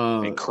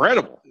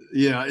 Incredible.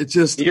 Yeah, it's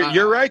just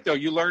you're right though.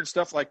 You learn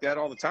stuff like that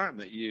all the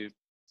time.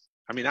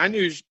 I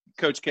knew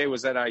Coach K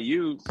was at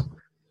IU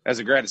as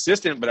a grad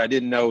assistant, but I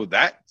didn't know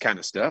that kind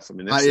of stuff.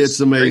 It's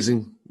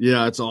amazing. Crazy.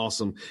 Yeah, it's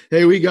awesome.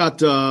 Hey, we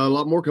got a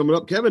lot more coming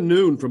up. Kevin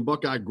Noon from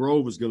Buckeye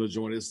Grove is going to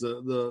join us.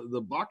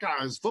 The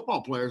Buckeyes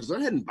football players, they're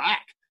heading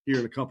back here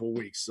in a couple of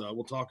weeks.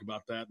 We'll talk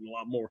about that and a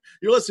lot more.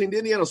 You're listening to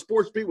Indiana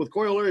Sports Beat with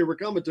Coyle Leary. We're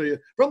coming to you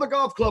from the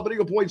golf club at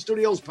Eagle Point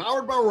Studios,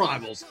 powered by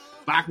Rivals.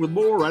 Back with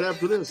more right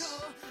after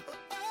this.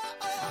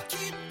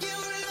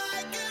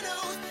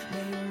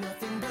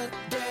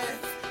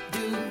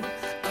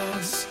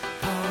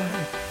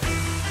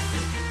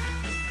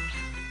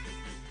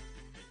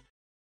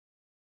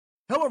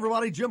 Hello,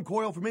 everybody. Jim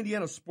Coyle from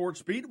Indiana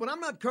Sports Beat. When I'm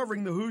not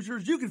covering the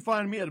Hoosiers, you can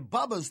find me at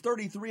Bubba's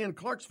 33 in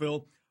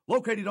Clarksville,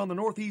 located on the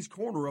northeast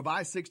corner of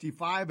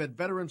I-65 at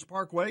Veterans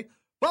Parkway.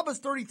 Bubba's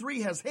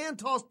 33 has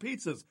hand-tossed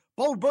pizzas,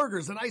 bold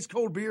burgers, and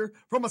ice-cold beer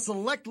from a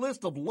select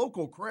list of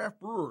local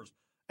craft brewers.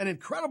 An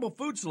incredible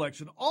food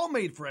selection, all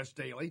made fresh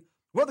daily.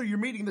 Whether you're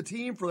meeting the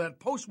team for that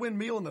post-win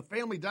meal in the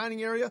family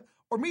dining area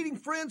or meeting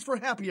friends for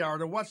happy hour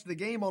to watch the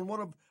game on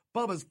one of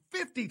Bubba's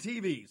 50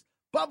 TVs.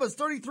 Bubba's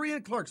 33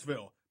 in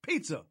Clarksville.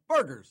 Pizza,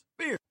 burgers,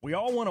 beer. We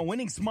all want a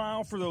winning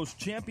smile for those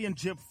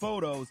championship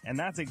photos, and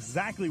that's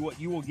exactly what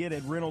you will get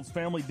at Reynolds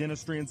Family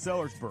Dentistry in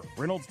Sellersburg.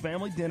 Reynolds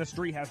Family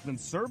Dentistry has been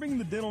serving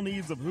the dental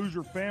needs of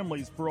Hoosier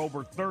families for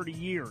over 30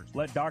 years.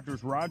 Let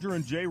Doctors Roger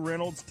and Jay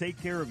Reynolds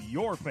take care of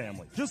your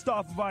family. Just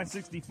off of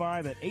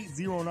I-65 at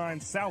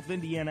 809 South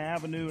Indiana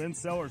Avenue in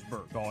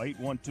Sellersburg. Call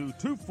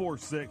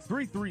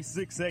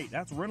 812-246-3368.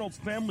 That's Reynolds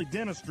Family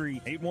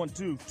Dentistry,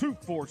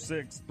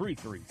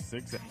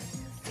 812-246-3368.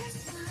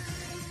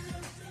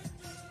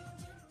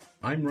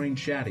 I'm Rain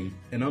Shaddy,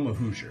 and I'm a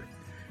Hoosier.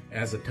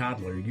 As a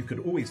toddler, you could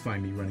always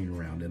find me running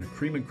around in a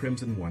cream and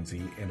crimson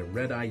onesie and a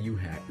red IU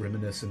hat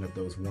reminiscent of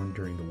those worn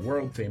during the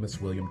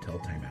world-famous William Tell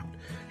timeout,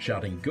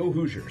 shouting, "Go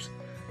Hoosiers!"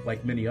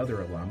 Like many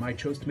other alum, I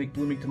chose to make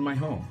Bloomington my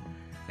home.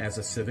 As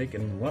a civic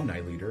and alumni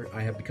leader,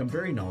 I have become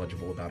very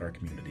knowledgeable about our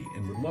community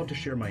and would love to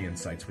share my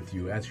insights with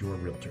you as your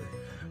realtor.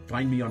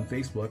 Find me on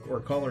Facebook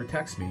or call or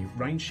text me,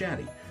 Ryan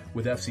Shaddy,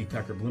 with FC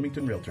Tucker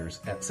Bloomington Realtors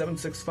at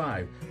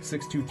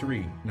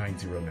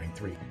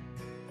 765-623-9093.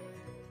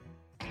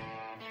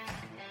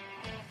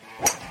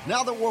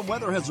 Now that warm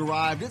weather has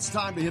arrived, it's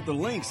time to hit the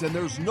links, and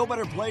there's no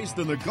better place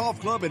than the golf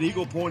club at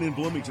Eagle Point in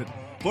Bloomington.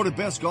 Voted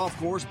best golf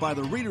course by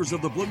the readers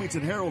of the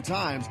Bloomington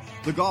Herald-Times,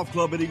 the golf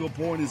club at Eagle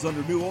Point is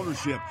under new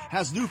ownership,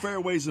 has new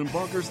fairways and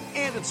bunkers,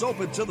 and it's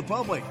open to the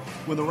public.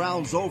 When the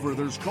round's over,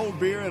 there's cold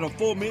beer and a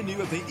full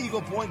menu at the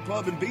Eagle Point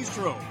Pub and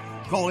Bistro.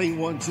 Call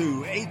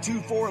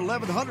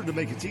 812-824-1100 to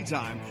make a tee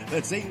time.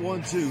 That's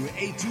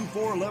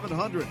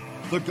 812-824-1100.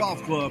 The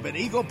golf club at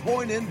Eagle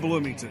Point in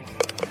Bloomington.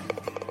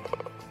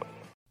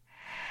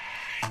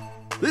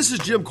 This is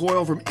Jim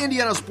Coyle from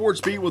Indiana Sports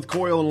Beat with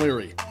Coyle and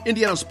Leary.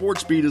 Indiana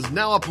Sports Beat is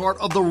now a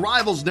part of the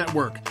Rivals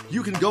Network.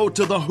 You can go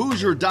to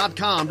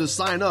thehoosier.com to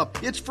sign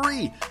up. It's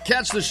free.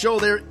 Catch the show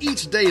there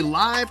each day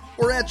live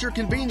or at your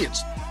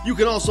convenience. You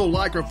can also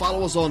like or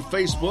follow us on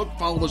Facebook,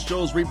 follow the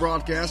show's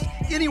rebroadcast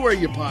anywhere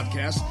you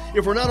podcast.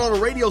 If we're not on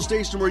a radio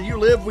station where you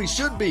live, we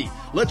should be.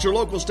 Let your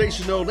local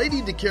station know they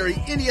need to carry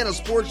Indiana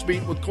Sports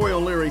Beat with Coyle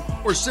and Leary,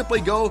 or simply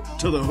go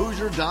to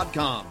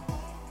thehoosier.com.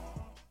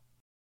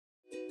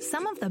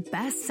 Some of the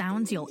best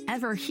sounds you'll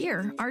ever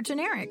hear are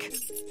generic.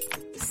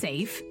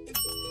 Safe.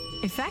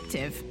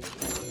 Effective.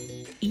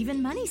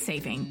 Even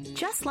money-saving,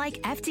 just like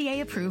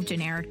FDA-approved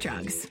generic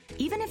drugs.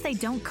 Even if they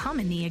don't come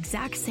in the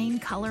exact same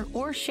color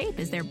or shape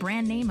as their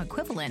brand name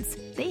equivalents,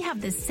 they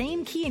have the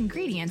same key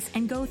ingredients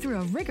and go through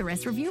a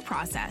rigorous review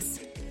process.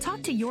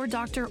 Talk to your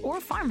doctor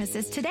or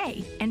pharmacist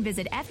today and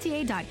visit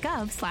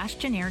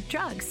fda.gov/generic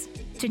drugs.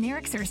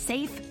 Generics are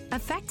safe,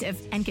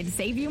 effective, and can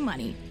save you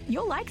money.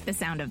 You'll like the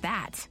sound of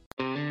that.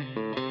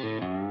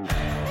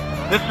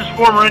 This is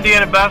former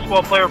Indiana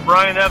basketball player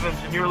Brian Evans,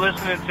 and you're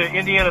listening to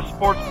Indiana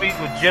Sports Beat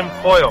with Jim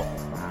Coyle.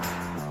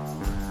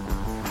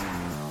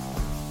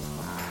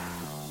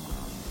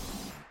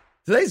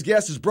 Today's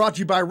guest is brought to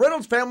you by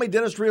Reynolds Family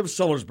Dentistry of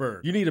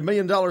Sellersburg. You need $1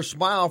 million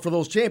smile for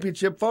those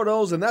championship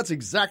photos, and that's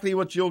exactly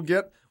what you'll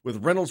get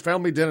with Reynolds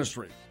Family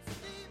Dentistry.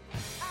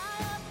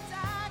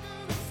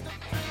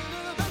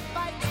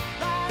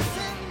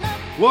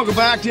 Welcome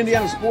back to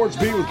Indiana Sports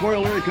Beat with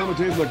Coyle Leary, coming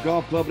to you from the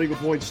Golf Club at Eagle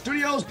Point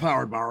Studios,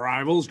 powered by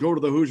Rivals. Go to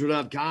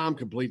thehoosier.com,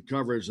 complete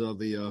coverage of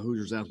the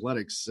Hoosiers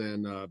athletics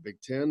and Big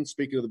Ten.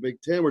 Speaking of the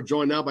Big Ten, we're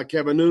joined now by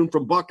Kevin Noon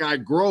from Buckeye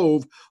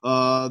Grove,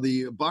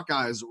 the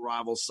Buckeyes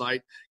rival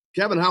site.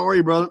 Kevin, how are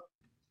you, brother?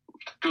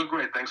 Doing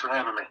great. Thanks for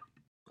having me.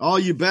 Oh,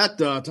 you bet.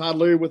 Todd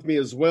Leary with me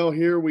as well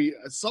here. We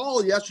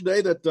saw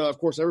yesterday that, of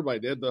course, everybody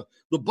did.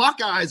 The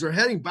Buckeyes are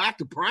heading back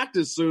to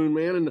practice soon,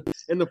 man.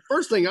 And the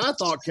first thing I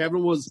thought,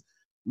 Kevin, was,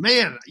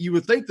 man, you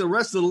would think the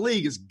rest of the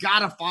league has got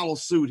to follow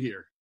suit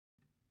here.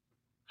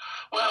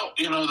 Well,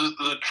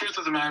 the truth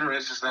of the matter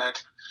is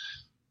that,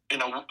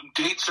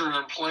 dates are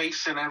in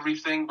place and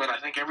everything, but I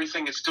think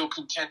everything is still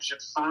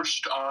contingent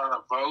first on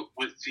a vote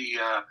with the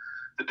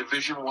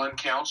Division I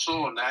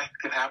Council, and that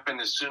could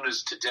happen as soon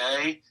as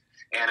today.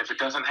 And if it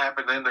doesn't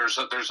happen, then there's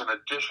an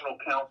additional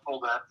council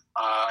that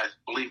I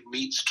believe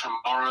meets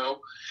tomorrow.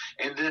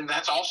 And then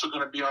that's also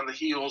going to be on the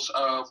heels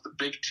of the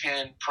Big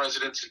Ten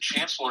Presidents and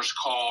Chancellors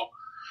call,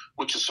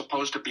 which is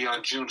supposed to be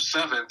on June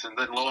 7th. And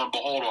then lo and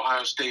behold,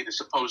 Ohio State is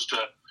supposed to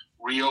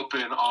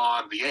reopen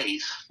on the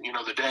 8th,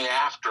 the day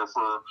after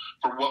for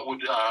what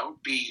would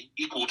be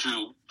equal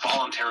to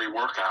voluntary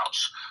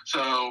workouts.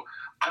 So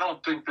I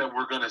don't think that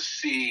we're going to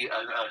see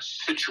a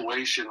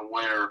situation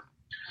where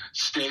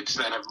states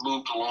that have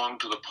moved along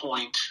to the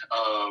point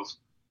of,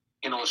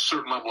 a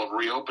certain level of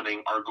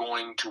reopening are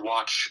going to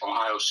watch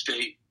Ohio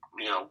State,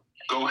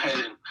 go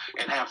ahead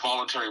and have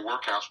voluntary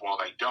workouts while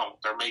they don't.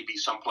 There may be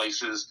some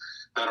places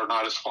that are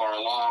not as far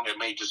along. It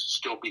may just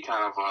still be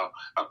kind of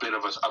a bit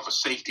of a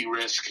safety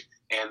risk,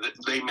 and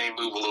they may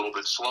move a little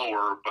bit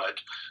slower. But,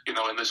 in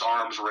this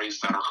arms race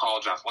that are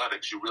college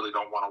athletics, you really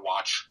don't want to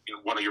watch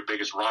one of your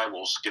biggest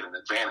rivals get an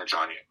advantage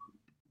on you.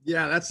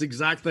 Yeah, that's the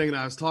exact thing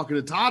I was talking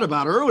to Todd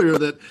about earlier,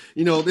 that,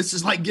 this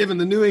is like giving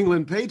the New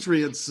England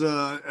Patriots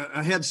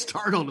a head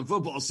start on the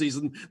football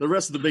season. The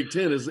rest of the Big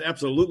Ten is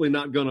absolutely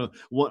not going to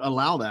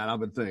allow that, I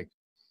would think.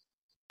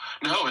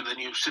 No, and then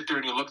you sit there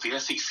and you look, the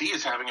SEC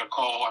is having a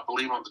call, I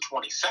believe, on the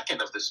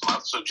 22nd of this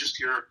month, so just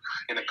here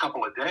in a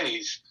couple of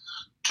days,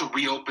 to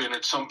reopen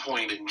at some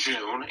point in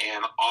June,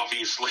 and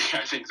obviously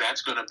I think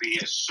that's going to be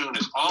as soon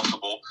as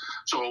possible.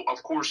 So,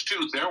 of course,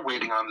 too, they're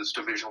waiting on this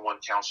Division I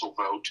Council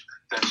vote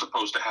that's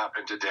supposed to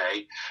happen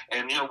today.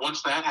 And,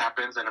 once that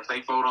happens, and if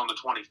they vote on the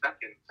 22nd,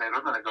 say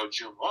they're going to go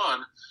June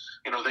 1,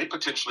 they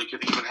potentially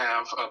could even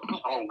have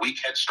a week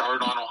head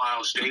start on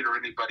Ohio State or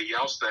anybody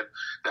else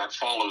that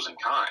follows in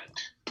kind.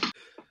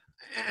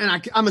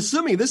 And I'm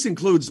assuming this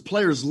includes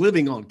players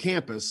living on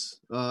campus.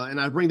 And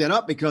I bring that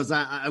up because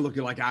I look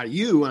at like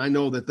IU, and I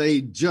know that they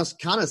just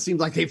kind of seem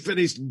like they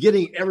finished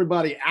getting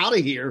everybody out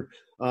of here.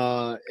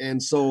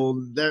 And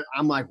so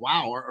I'm like,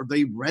 wow, are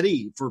they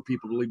ready for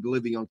people to be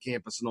living on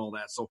campus and all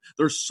that? So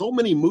there's so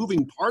many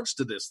moving parts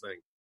to this thing.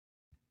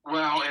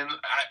 Well, and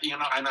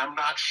and I'm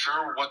not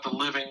sure what the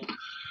living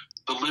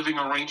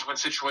arrangement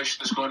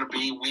situation is going to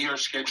be. We are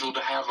scheduled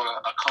to have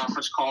a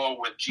conference call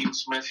with Gene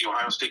Smith, the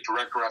Ohio State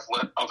Director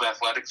of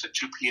Athletics, at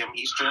 2 p.m.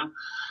 Eastern.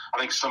 I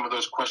think some of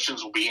those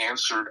questions will be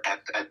answered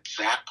at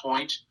that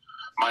point.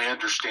 My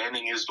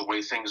understanding is the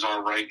way things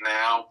are right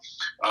now,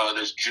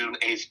 this June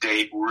 8th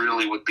date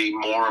really would be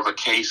more of a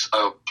case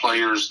of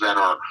players that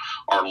are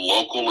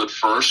local at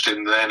first,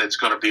 and then it's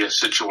going to be a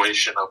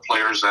situation of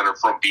players that are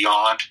from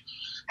beyond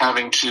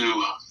having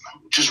to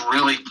just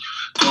really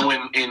go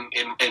in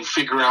and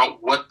figure out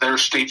what their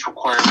state's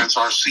requirements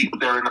are, see if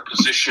they're in a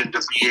position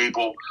to be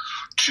able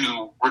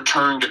to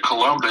return to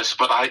Columbus.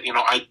 But I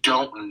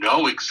don't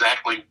know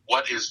exactly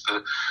what is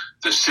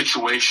the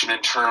situation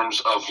in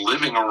terms of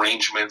living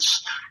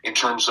arrangements, in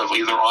terms of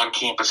either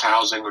on-campus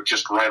housing or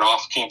just right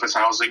off-campus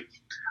housing.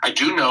 I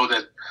do know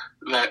that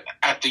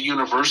at the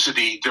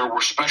university there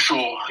were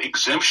special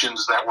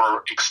exemptions that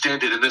were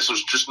extended, and this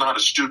was just not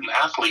a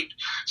student-athlete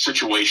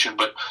situation,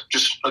 but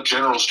just a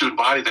general student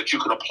body, that you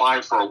could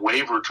apply for a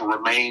waiver to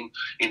remain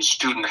in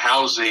student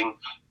housing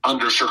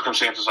under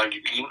circumstances like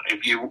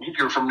if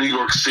you're from New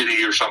York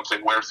City or something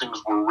where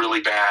things were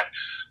really bad.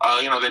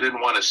 They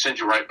didn't want to send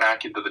you right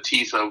back into the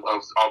teeth of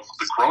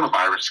the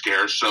coronavirus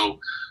scare.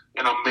 So,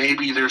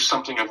 maybe there's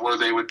something of where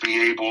they would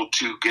be able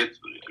to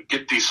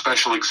get these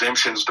special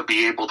exemptions to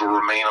be able to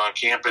remain on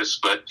campus.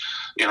 But,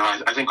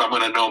 I think I'm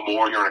going to know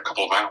more here in a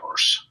couple of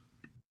hours.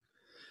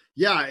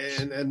 Yeah,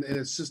 and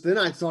it's just then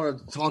I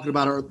started talking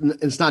about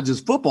it's not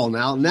just football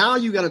now. Now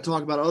you got to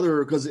talk about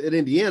other, because at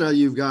Indiana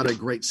you've got a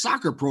great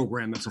soccer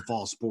program that's a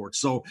fall sport.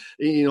 So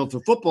if the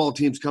football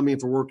teams come in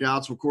for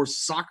workouts, of course,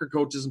 soccer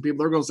coaches and people,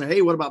 they're going to say,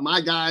 "Hey, what about my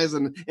guys?"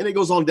 And it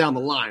goes on down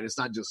the line. It's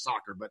not just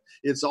soccer, but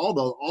it's all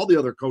the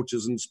other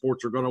coaches in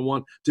sports are going to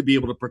want to be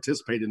able to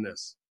participate in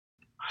this.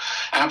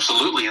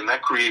 Absolutely, and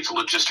that creates a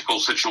logistical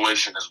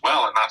situation as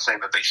well. I'm not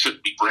saying that they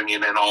shouldn't be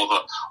bringing in all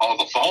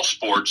the fall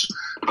sports,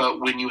 but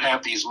when you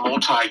have these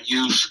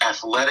multi-use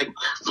athletic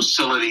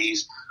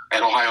facilities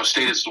at Ohio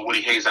State, it's the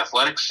Woody Hayes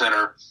Athletic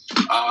Center.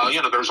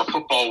 There's a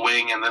football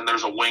wing, and then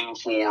there's a wing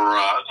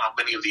for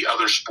many of the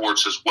other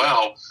sports as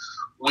well.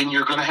 When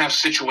you're going to have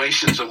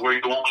situations of where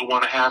you only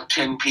want to have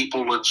 10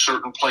 people in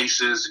certain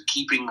places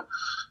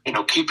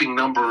and keeping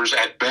numbers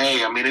at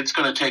bay, I mean, it's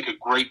going to take a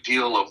great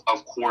deal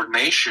of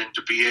coordination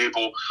to be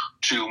able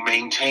to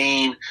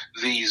maintain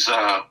these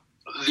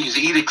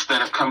edicts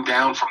that have come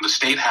down from the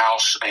State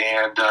House,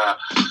 and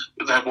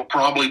that will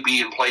probably be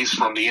in place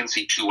from the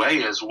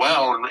NC2A as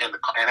well, and at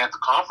the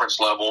conference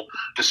level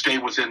to stay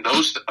within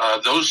those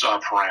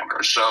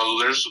parameters. So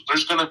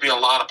there's going to be a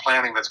lot of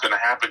planning that's going to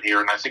happen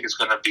here, and I think it's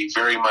going to be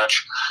very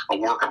much a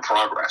work in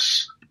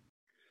progress.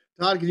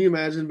 Todd, can you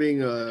imagine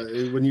being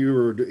when you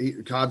were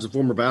Todd's a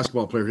former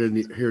basketball player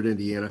here at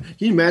Indiana? Can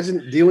you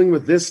imagine dealing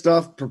with this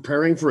stuff,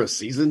 preparing for a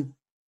season?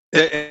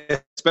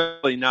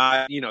 Especially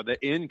not, the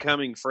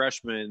incoming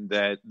freshmen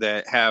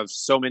that have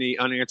so many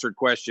unanswered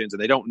questions,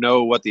 and they don't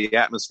know what the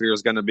atmosphere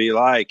is going to be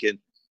like,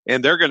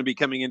 and they're going to be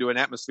coming into an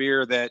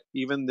atmosphere that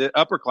even the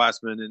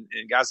upperclassmen and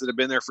guys that have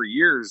been there for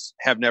years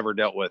have never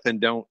dealt with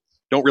and don't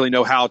really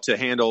know how to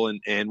handle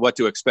and what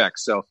to expect.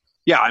 So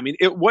yeah, I mean,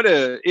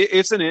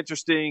 it's an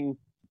interesting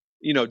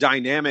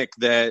dynamic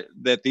that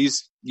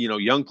these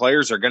young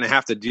players are going to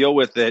have to deal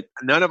with, that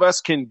none of us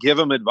can give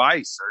them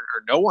advice,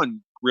 or no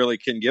one really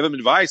can give them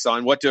advice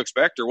on what to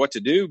expect or what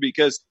to do,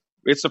 because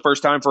it's the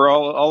first time for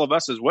all of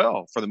us as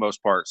well, for the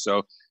most part.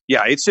 So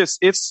yeah,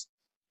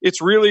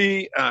 it's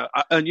really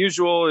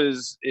unusual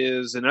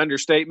is an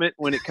understatement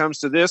when it comes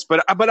to this,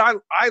 but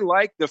I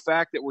like the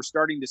fact that we're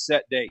starting to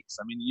set dates.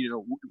 I mean,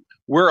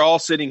 we're all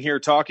sitting here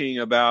talking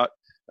about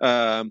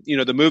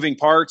the moving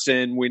parts,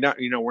 and we're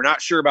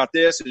not sure about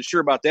this and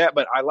sure about that,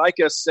 but I like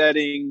us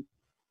setting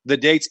the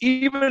dates,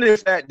 even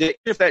if that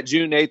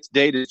June 8th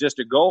date is just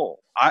a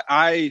goal.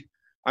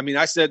 I mean,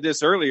 I said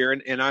this earlier,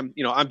 and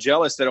I'm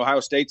jealous that Ohio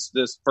State's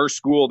this first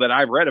school that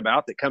I've read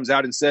about that comes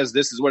out and says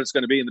this is what it's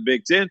going to be in the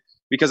Big Ten,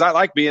 because I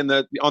like being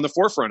on the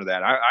forefront of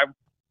that.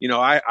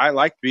 I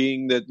like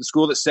being the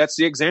school that sets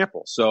the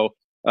example. So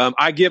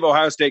I give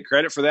Ohio State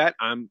credit for that.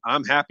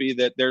 I'm happy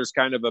that there's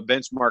kind of a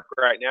benchmark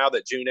right now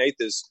that June 8th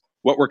is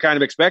what we're kind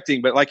of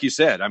expecting. But like you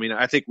said, I mean,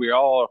 I think we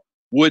all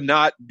would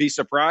not be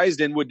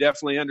surprised and would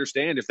definitely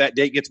understand if that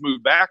date gets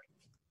moved back.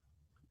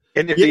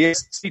 And if the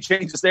SEC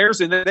changes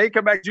theirs and then they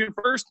come back June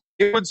 1st,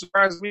 it wouldn't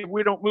surprise me if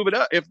we don't move it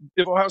up. If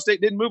Ohio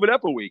State didn't move it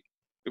up a week,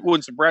 it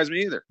wouldn't surprise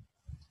me either.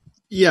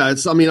 Yeah,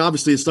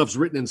 obviously stuff's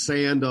written in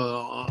sand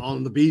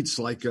on the beach,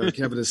 like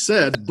Kevin has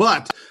said.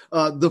 But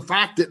the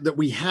fact that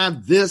we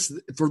have this,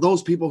 for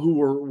those people who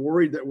were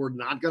worried that we're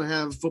not going to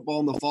have football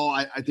in the fall,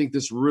 I think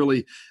this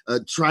really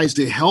tries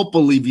to help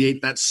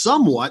alleviate that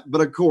somewhat. But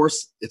of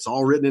course, it's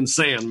all written in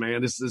sand,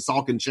 man. This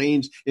all can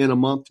change in a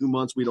month, 2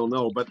 months, we don't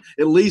know. But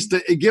at least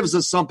it gives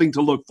us something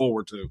to look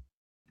forward to.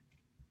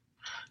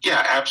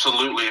 Yeah,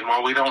 absolutely. And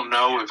while we don't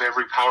know if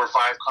every Power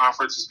 5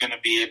 conference is going to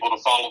be able to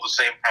follow the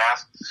same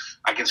path,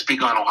 I can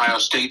speak on Ohio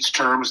State's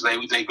terms.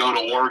 They go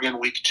to Oregon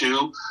week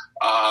 2.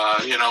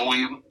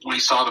 We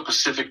saw the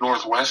Pacific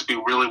Northwest be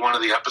really one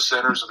of the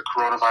epicenters of the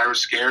coronavirus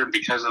scare, and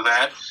because of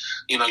that,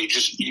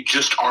 you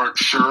just aren't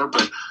sure.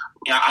 But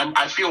yeah,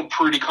 I feel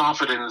pretty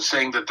confident in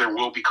saying that there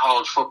will be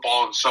college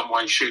football in some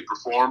way, shape, or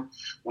form.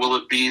 Will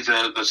it be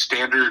the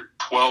standard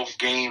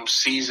 12-game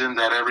season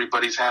that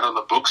everybody's had on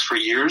the books for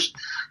years?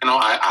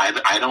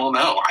 I don't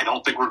know. I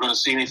don't think we're going to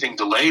see anything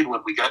delayed. When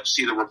we got to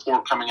see the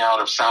report coming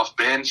out of South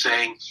Bend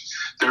saying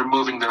they're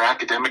moving their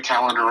academic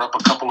calendar up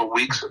a couple of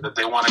weeks and that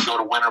they want to go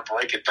to winter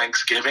break at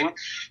Thanksgiving,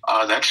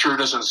 that sure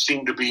doesn't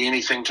seem to be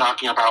anything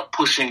talking about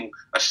pushing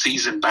a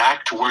season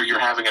back to where you're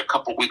having a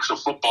couple weeks of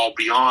football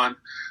beyond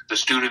the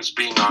students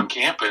being on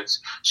campus.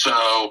 So,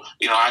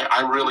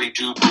 I really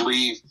do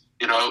believe,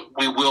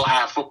 we will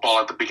have football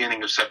at the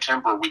beginning of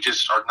September. We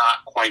just are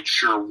not quite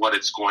sure what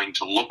it's going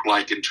to look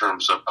like in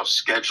terms of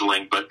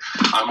scheduling, but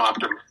I'm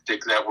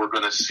optimistic that we're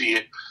going to see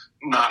it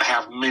not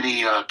have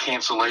many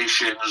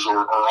cancellations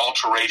or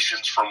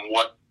alterations from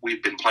what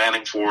we've been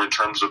planning for in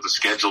terms of the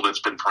schedule that's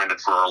been printed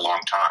for a long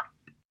time.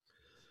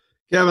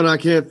 Kevin, I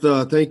can't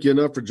thank you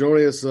enough for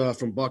joining us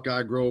from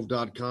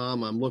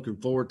BuckeyeGrove.com. I'm looking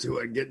forward to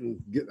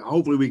it.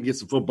 Hopefully we can get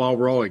some football.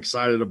 We're all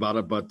excited about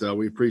it, but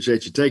we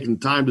appreciate you taking the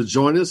time to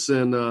join us,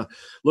 and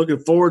looking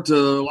forward to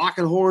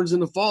locking horns in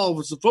the fall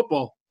with some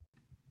football.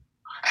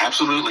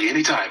 Absolutely.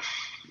 Anytime.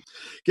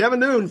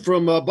 Kevin Noon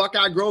from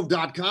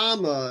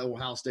BuckeyeGrove.com,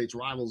 Ohio State's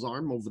rivals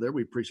arm over there.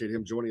 We appreciate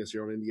him joining us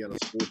here on Indiana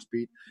Sports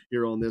Beat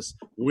here on this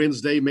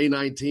Wednesday, May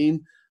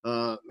 19.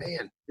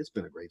 Man, it's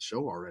been a great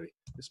show already.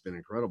 It's been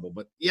incredible.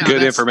 But yeah,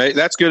 good information.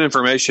 That's good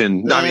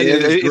information. I mean,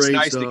 it's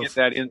nice stuff to get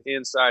that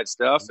inside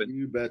stuff. And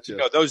you betcha.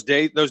 Those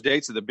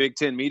dates of the Big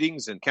Ten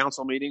meetings and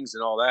council meetings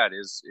and all that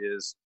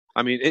is.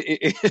 I mean,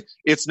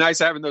 it's nice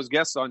having those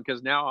guests on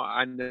because now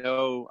I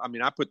know. I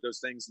mean, I put those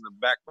things in the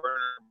back burner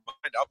of my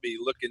mind. I'll be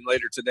looking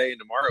later today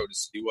and tomorrow to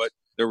see what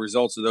the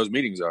results of those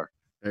meetings are.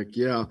 Heck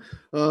yeah.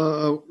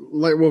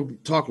 We'll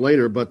talk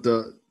later, but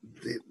the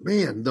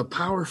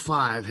Power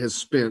Five has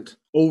spent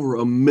over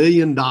 $1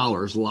 million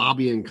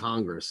lobbying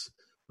Congress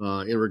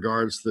in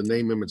regards to the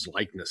name, image,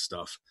 likeness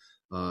stuff.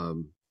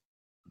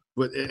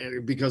 But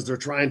because they're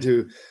trying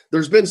to,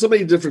 there's been so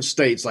many different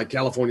states, like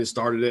California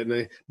started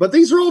it, but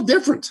these are all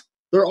different.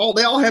 They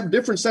all have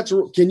different sets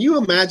of. Can you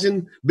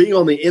imagine being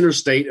on the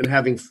interstate and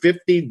having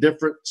 50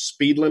 different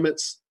speed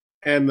limits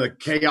and the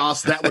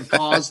chaos that would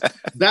cause?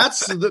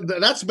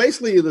 That's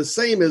basically the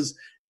same as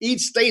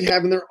each state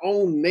having their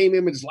own name,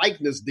 image,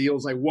 likeness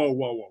deals. Like,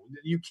 whoa,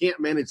 you can't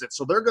manage that.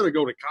 So they're going to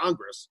go to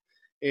Congress,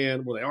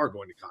 and they are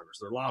going to Congress.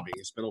 They're lobbying.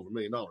 It's spent over $1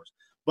 million,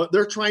 but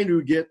they're trying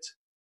to get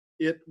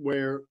it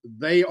where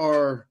they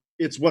are.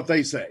 It's what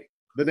they say.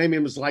 The name,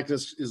 image,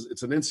 likeness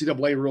it's an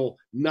NCAA rule,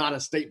 not a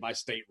state by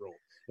state rule,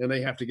 and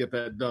they have to get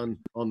that done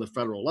on the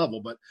federal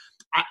level. But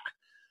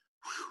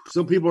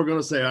some people are going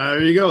to say,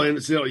 "There you go, and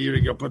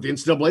you go put the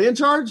NCAA in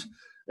charge,"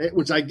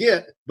 which I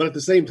get. But at the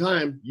same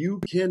time,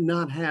 you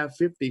cannot have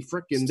 50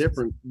 freaking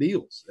different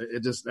deals.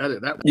 It just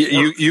that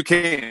you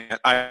can't.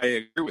 I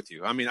agree with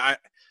you. I mean,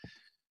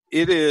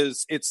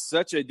 it's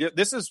such a.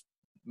 This is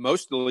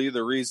mostly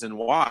the reason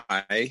why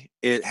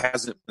it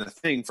hasn't been a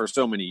thing for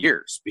so many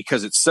years,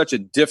 because it's such a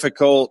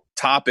difficult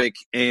topic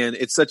and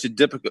it's such a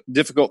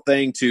difficult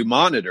thing to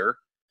monitor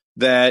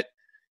that,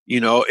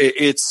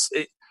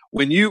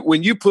 when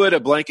you put a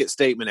blanket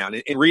statement out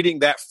and reading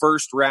that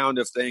first round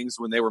of things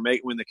when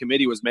the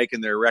committee was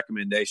making their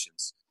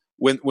recommendations,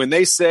 when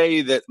they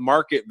say that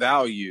market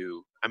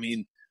value, I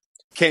mean,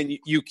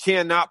 you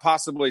cannot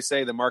possibly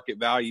say the market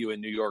value in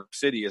New York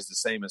City is the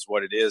same as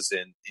what it is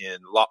in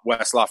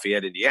West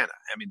Lafayette, Indiana.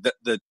 I mean,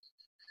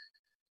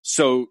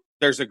 so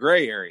there's a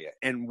gray area,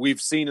 and we've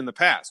seen in the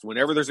past,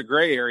 whenever there's a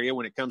gray area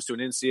when it comes to an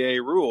NCAA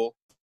rule,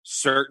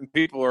 certain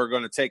people are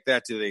going to take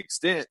that to the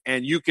extent,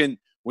 and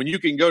when you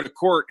can go to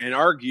court and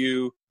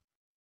argue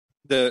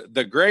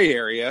the gray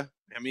area,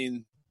 I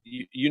mean,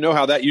 you know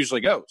how that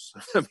usually goes.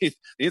 I mean,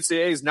 the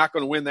NCAA is not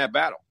going to win that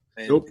battle,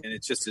 and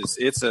it just is.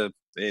 It's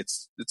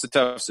a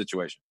tough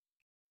situation.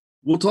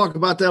 We'll talk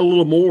about that a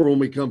little more when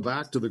we come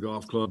back to the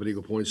Golf Club at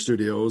Eagle Point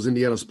Studios.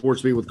 Indiana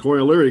Sports Beat with Corey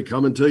O'Leary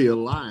coming to you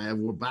live.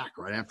 We're back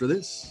right after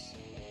this.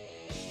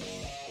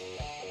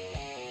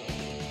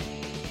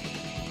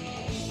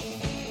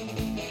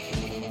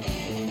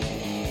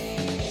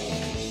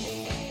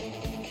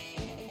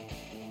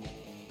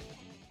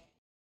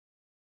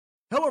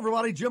 Hello,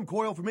 everybody. Jim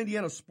Coyle from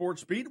Indiana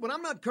Sports Beat. When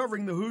I'm not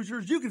covering the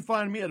Hoosiers, you can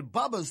find me at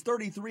Bubba's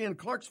 33 in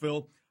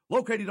Clarksville,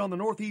 located on the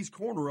northeast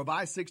corner of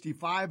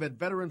I-65 at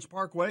Veterans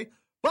Parkway.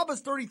 Bubba's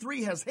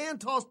 33 has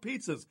hand-tossed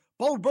pizzas,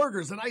 bold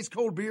burgers, and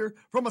ice-cold beer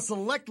from a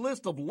select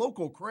list of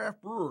local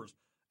craft brewers.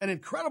 An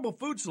incredible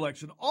food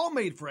selection, all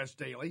made fresh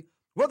daily.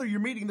 Whether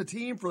you're meeting the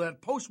team for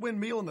that post-win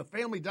meal in the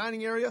family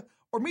dining area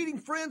or meeting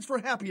friends for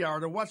happy hour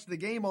to watch the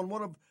game on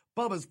one of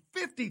Bubba's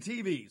 50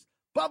 TVs.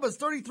 Bubba's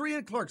 33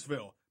 in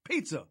Clarksville.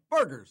 Pizza,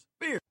 burgers,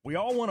 beer. We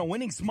all want a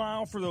winning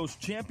smile for those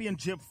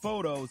championship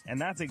photos, and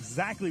that's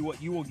exactly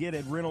what you will get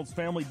at Reynolds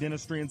Family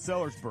Dentistry in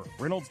Sellersburg.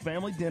 Reynolds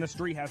Family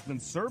Dentistry has been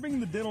serving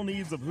the dental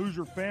needs of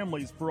Hoosier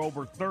families for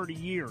over 30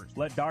 years.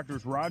 Let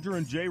Doctors Roger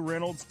and Jay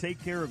Reynolds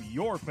take care of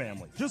your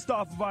family. Just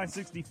off of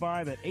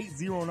I-65 at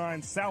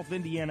 809 South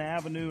Indiana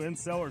Avenue in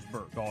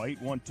Sellersburg. Call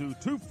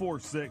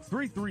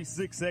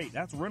 812-246-3368.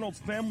 That's Reynolds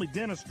Family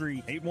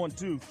Dentistry,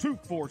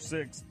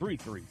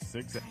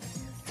 812-246-3368.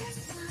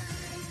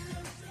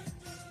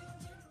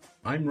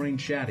 I'm Rain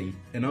Shaddy,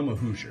 and I'm a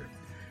Hoosier.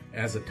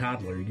 As a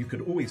toddler, you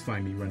could always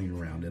find me running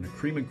around in a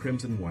cream and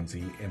crimson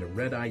onesie and a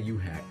red IU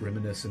hat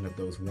reminiscent of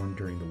those worn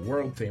during the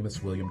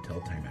world-famous William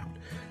Tell timeout,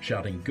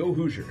 shouting, "Go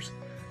Hoosiers!"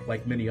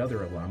 Like many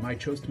other alum, I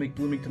chose to make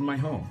Bloomington my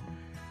home.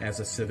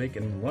 As a civic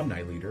and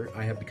alumni leader,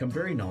 I have become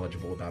very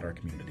knowledgeable about our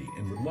community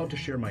and would love to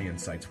share my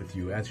insights with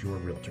you as your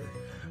realtor.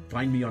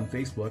 Find me on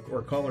Facebook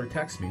or call or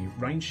text me,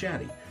 Ryan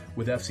Shaddy,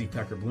 with FC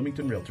Tucker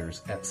Bloomington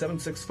Realtors at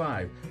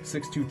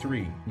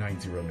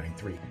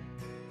 765-623-9093.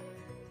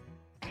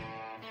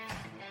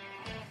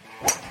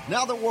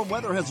 Now that warm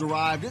weather has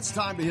arrived, it's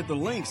time to hit the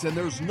links, and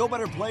there's no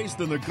better place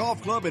than the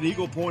Golf Club at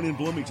Eagle Point in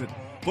Bloomington.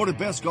 Voted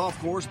best golf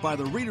course by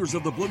the readers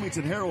of the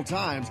Bloomington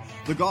Herald-Times,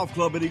 the Golf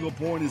Club at Eagle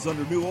Point is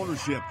under new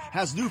ownership,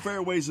 has new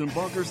fairways and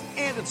bunkers,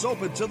 and it's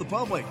open to the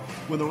public.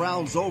 When the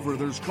round's over,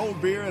 there's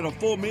cold beer and a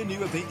full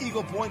menu at the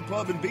Eagle Point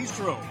Pub and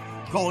Bistro.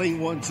 Call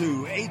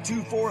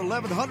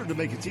 812-824-1100 to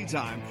make a tee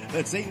time.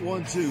 That's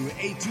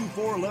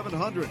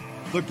 812-824-1100.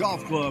 The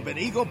Golf Club at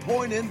Eagle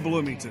Point in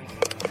Bloomington.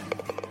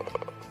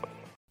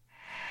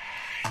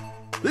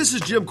 This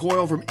is Jim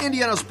Coyle from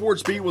Indiana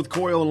Sports Beat with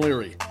Coyle and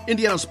Leary.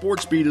 Indiana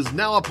Sports Beat is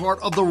now a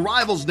part of the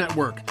Rivals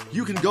Network.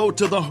 You can go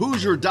to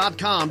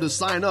thehoosier.com to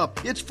sign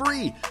up. It's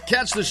free.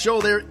 Catch the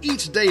show there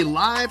each day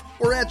live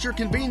or at your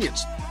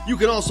convenience. You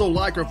can also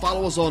like or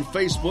follow us on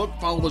Facebook,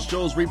 follow the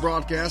show's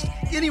rebroadcast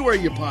anywhere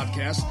you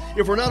podcast.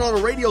 If we're not on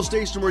a radio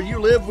station where you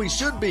live, we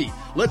should be.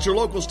 Let your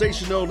local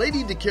station know they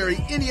need to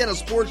carry Indiana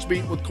Sports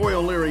Beat with Coyle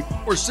and Leary,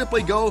 or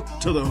simply go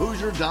to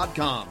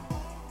thehoosier.com.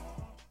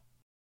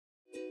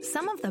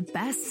 Some of the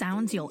best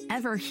sounds you'll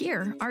ever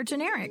hear are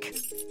generic,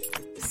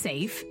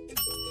 safe,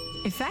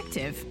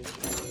 effective,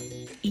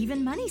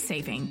 even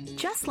money-saving,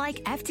 just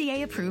like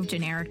FDA-approved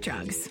generic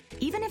drugs.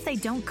 Even if they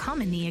don't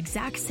come in the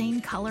exact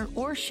same color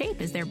or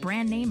shape as their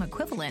brand name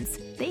equivalents,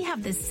 they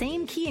have the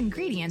same key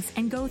ingredients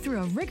and go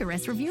through a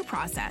rigorous review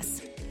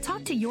process.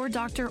 Talk to your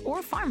doctor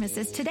or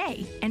pharmacist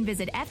today and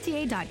visit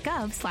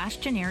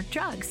fda.gov/generic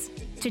drugs.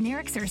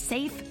 Generics are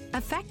safe,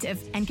 effective,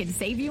 and can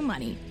save you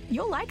money.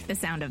 You'll like the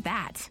sound of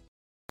that.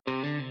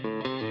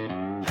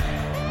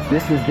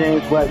 This is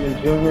James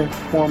Blackman Jr.,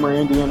 former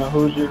Indiana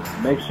Hoosier.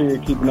 Make sure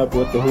you're keeping up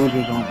with the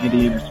Hoosiers on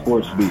Indiana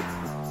Sports Beat.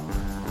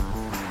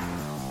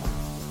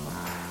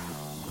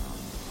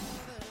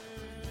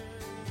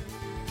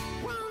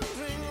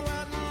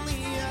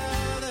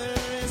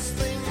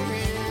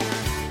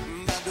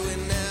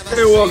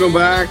 Hey, welcome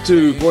back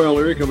to Coyle and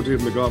Leary, coming to you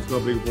from the Golf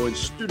Club Eagle Point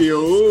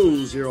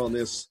Studios here on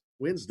this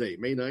Wednesday,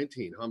 May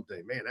 19, Hump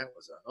Day. Man, that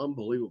was an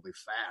unbelievably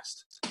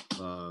fast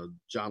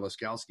John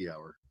Laskowski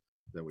hour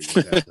that we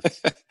just had.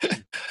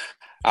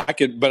 I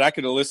could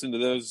have listened to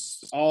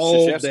those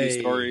all Krzyzewski day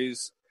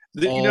stories.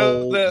 The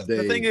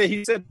thing that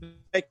he said that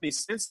make me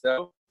sense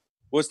though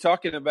was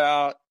talking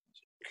about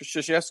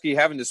Krzyzewski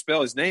having to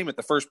spell his name at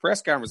the first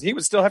press conference. He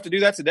would still have to do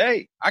that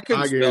today. I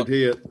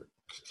guarantee it.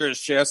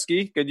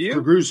 Krzyzewski, could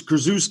you?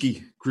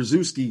 Krzyzewski.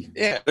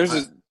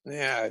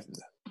 Yeah,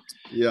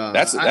 yeah.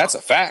 That's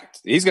a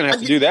fact. He's going to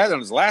have to do that on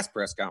his last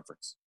press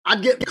conference.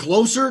 I'd get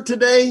closer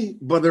today,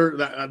 but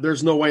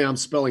there's no way I'm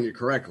spelling it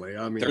correctly.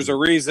 I mean, there's a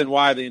reason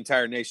why the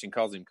entire nation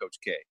calls him Coach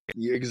K.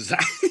 Yeah,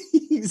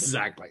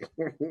 exactly.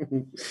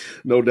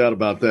 No doubt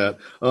about that.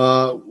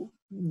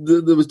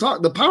 There was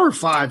talk. The Power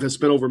Five has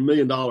spent over $1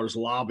 million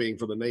lobbying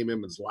for the name,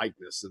 image,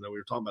 likeness, and we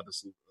were talking about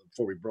this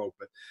before we broke.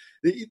 But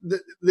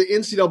the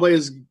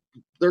NCAA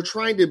they're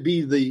trying to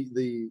be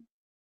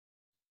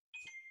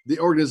the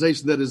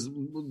organization that is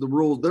the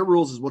rules. Their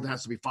rules is what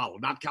has to be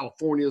followed, not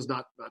California's,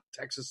 not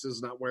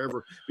Texas's, not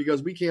wherever,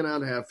 because we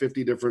cannot have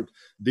 50 different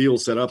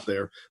deals set up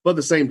there. But at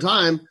the same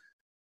time,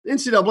 the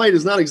NCAA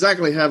does not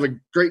exactly have a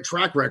great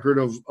track record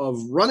of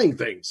running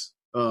things.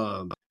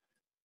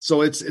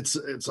 So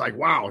it's like,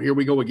 wow, here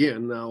we go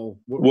again. Now,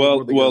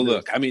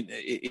 look, I mean,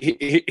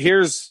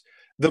 here's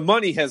the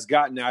money has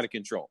gotten out of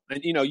control,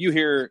 and you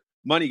hear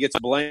money gets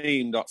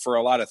blamed for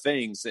a lot of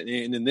things, and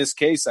in this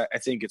case, I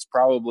think it's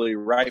probably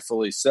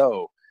rightfully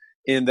so.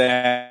 In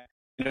that,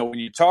 when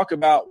you talk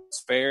about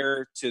what's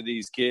fair to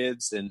these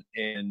kids, and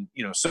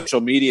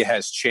social media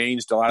has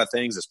changed a lot of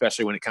things,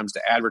 especially when it comes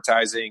to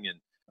advertising and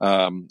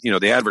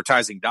the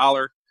advertising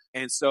dollar,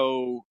 and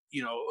so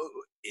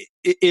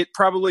it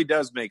probably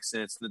does make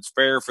sense, and it's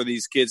fair for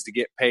these kids to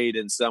get paid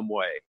in some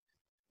way.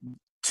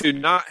 To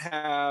not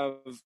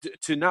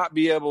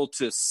be able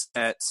to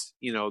set,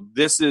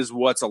 this is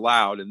what's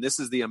allowed, and this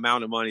is the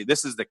amount of money,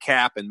 this is the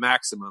cap and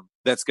maximum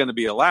that's going to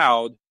be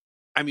allowed.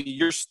 I mean,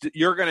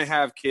 you're going to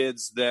have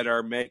kids that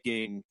are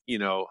making,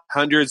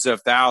 hundreds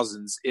of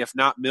thousands, if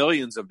not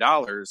millions of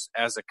dollars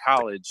as a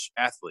college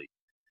athlete.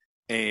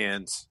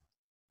 And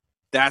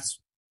that's,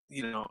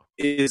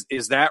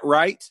 is that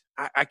right?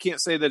 I can't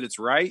say that it's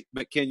right,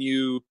 but can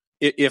you,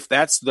 if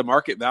that's the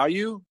market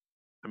value,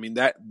 I mean,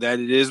 that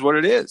it is what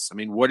it is. I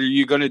mean, what are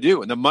you going to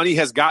do? And the money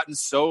has gotten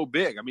so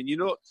big. I mean,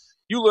 you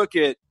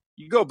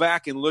go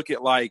back and look at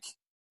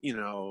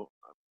who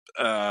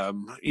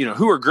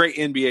are great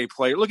NBA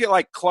players. Look at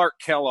like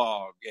Clark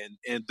Kellogg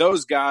and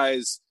those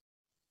guys,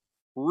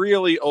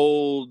 really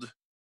old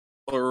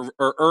or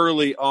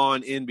early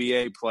on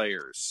NBA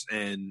players,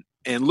 and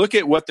look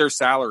at what their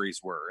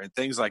salaries were and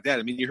things like that.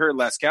 I mean, you heard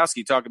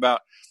Laskowski talk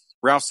about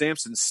Ralph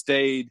Sampson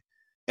stayed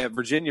at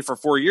Virginia for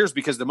 4 years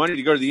because the money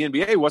to go to the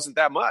NBA wasn't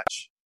that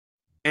much.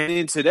 And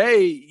in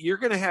today, you're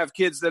going to have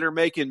kids that are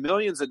making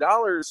millions of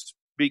dollars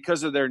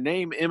because of their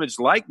name, image,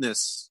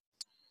 likeness,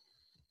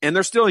 and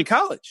they're still in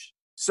college.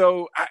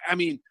 So, I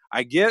mean,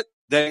 I get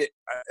that.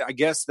 I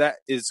guess that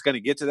is going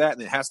to get to that,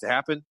 and it has to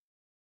happen.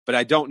 But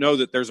I don't know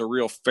that there's a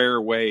real fair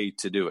way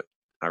to do it.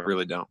 I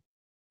really don't.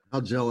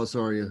 How jealous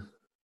are you?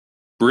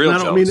 Real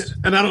jealous.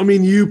 I don't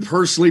mean you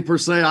personally per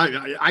se.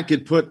 I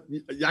could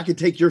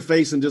take your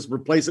face and just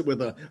replace it with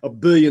a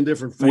billion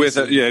different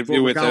faces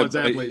with college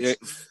athletes.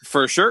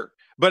 For sure.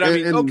 But I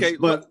mean,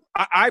 but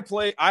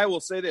I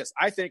will say this.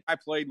 I think I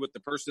played with the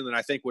person that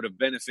I think would have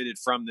benefited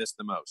from this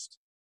the most.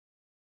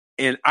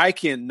 And I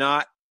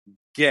cannot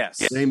guess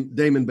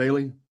Damon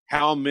Bailey,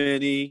 how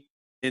many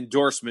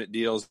endorsement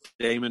deals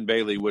Damon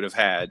Bailey would have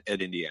had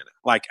at Indiana.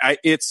 Like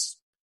it's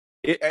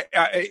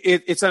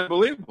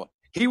unbelievable.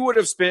 He would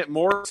have spent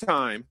more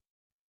time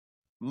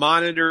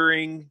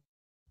monitoring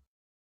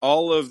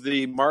all of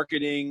the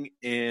marketing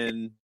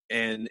and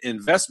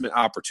investment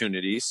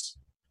opportunities,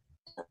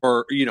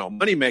 or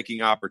money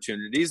making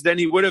opportunities, than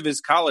he would of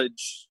his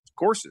college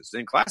courses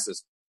and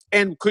classes.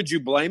 And could you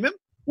blame him?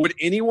 Would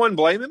anyone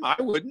blame him? I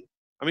wouldn't.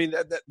 I mean,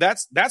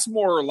 that's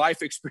more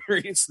life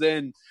experience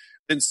than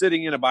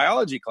sitting in a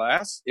biology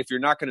class if you're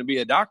not going to be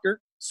a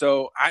doctor.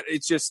 So I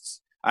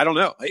don't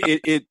know.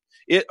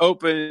 It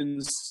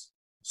opens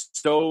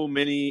so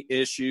many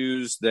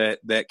issues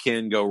that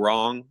can go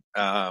wrong.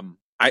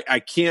 I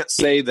can't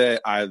say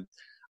that I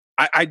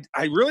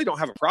really don't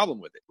have a problem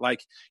with it.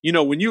 Like,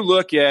 when you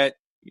look at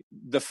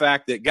the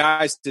fact that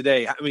guys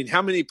today, I mean,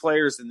 how many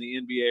players in the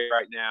NBA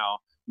right now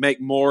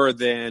make more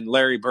than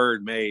Larry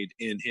Bird made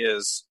in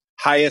his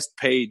highest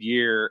paid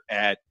year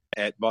at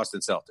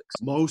Boston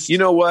Celtics? Most. You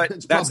know what?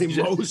 It's That's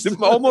probably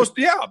most. almost,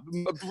 yeah,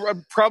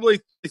 probably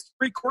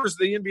 3/4 of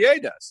the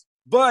NBA does.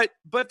 But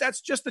that's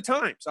just the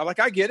times.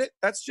 I get it.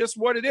 That's just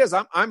what it is.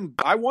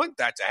 I want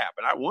that to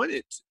happen. I want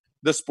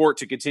the sport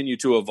to continue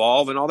to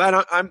evolve and all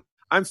that.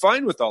 I'm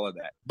fine with all of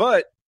that.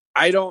 But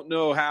I don't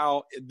know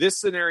how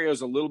this scenario is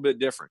a little bit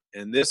different.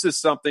 And this is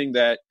something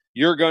that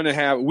you're going to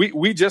have.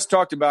 We just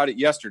talked about it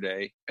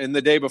yesterday and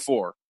the day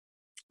before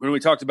when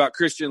we talked about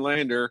Christian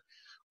Lander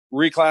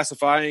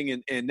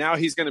reclassifying, and now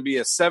he's going to be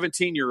a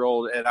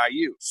 17-year-old at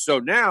IU. So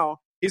now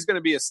he's going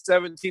to be a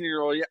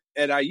 17-year-old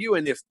at IU.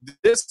 And if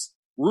this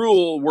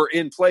rule were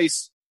in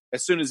place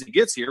as soon as he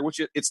gets here, which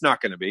it's not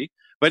going to be,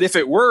 but if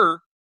it were,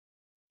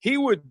 he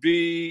would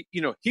be,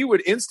 he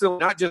would instantly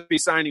not just be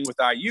signing with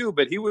IU,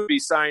 but he would be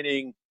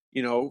signing,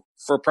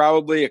 for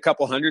probably a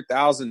couple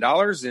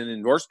 $100,000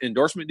 in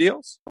endorsement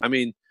deals. I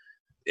mean,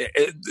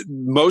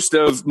 most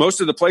of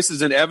the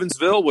places in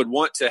Evansville would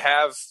want to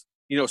have,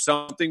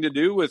 something to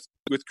do with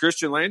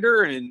Christian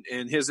Lander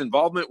and his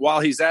involvement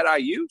while he's at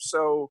IU.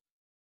 So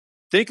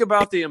think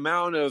about the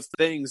amount of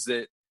things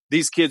that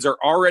these kids are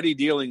already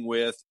dealing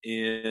with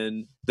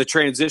in the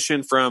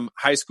transition from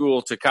high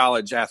school to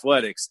college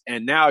athletics.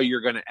 And now you're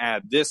going to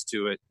add this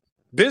to it.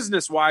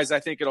 Business wise,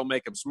 I think it'll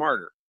make them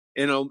smarter.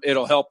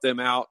 It'll help them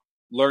out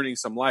learning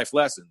some life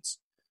lessons.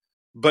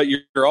 But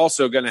you're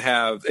also going to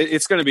have,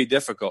 it's going to be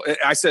difficult.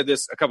 I said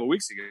this a couple of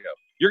weeks ago.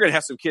 You're going to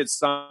have some kids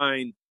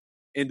sign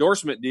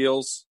endorsement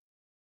deals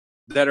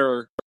that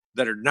are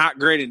not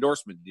great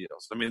endorsement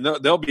deals. I mean,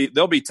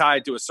 they'll be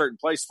tied to a certain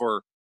place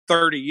for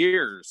 30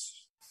 years.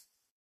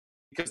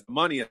 Because the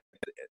money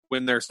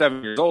when they're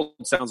 7 years old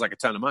sounds like a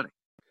ton of money.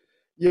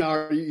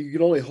 Yeah, you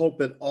can only hope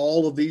that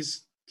all of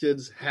these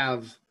kids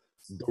have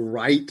the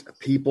right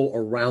people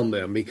around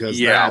them, because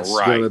that's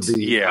going to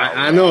be. Yeah,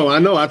 I know.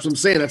 That's what I'm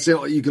saying. That's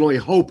it. You can only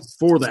hope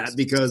for that,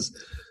 because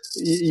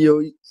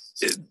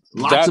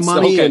lots of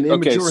money and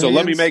immature hands. So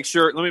let me make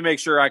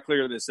sure I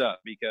clear this up,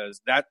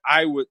 because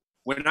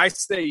when I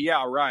say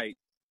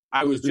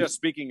I was just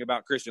speaking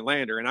about Christian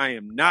Lander, and I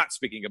am not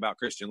speaking about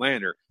Christian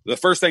Lander. The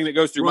first thing that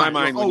goes through my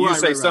mind when you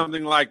say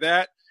something like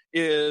that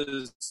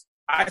is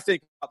I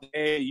think about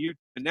the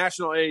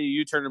national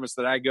AAU tournaments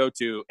that I go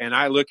to, and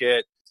I look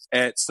at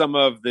some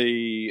of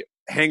the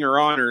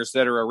hanger-oners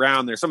that are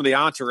around there, some of the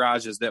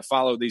entourages that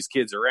follow these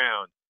kids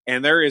around,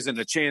 and there isn't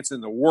a chance in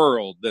the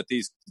world that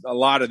a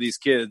lot of these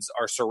kids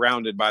are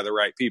surrounded by the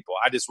right people.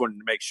 I just wanted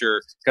to make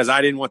sure, because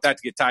I didn't want that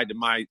to get tied to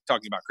my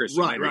talking about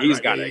Christian Lander. He's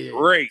got a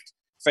great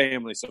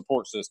family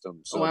support system.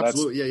 So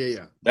absolutely.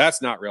 Yeah.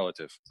 That's not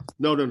relative.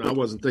 No. I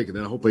wasn't thinking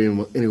that. I hope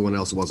anyone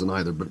else wasn't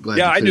either. But glad.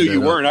 Yeah, I knew you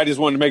weren't. I just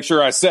wanted to make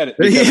sure I said it,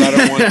 because I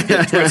don't want it to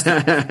get twisted.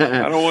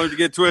 I don't want it to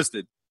get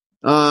twisted.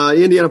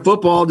 Indiana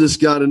football just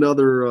got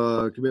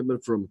another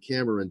commitment from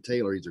Cameron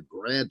Taylor. He's a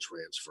grad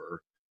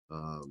transfer.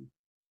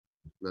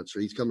 Not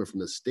sure. He's coming from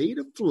the state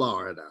of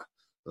Florida.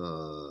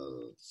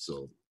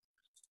 So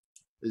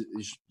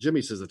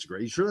Jimmy says that's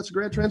great. You sure that's a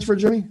grad transfer,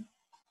 Jimmy?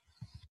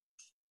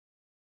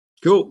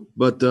 Cool,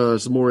 but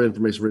some more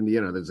information for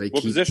Indiana. There's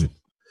what position?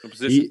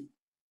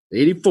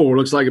 84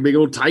 looks like a big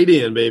old tight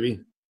end, baby.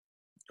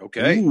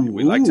 Okay,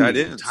 we like tight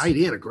ends. Tight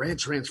end, a grad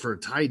transfer,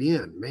 tight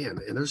end, man,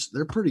 and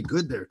they're pretty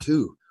good there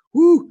too.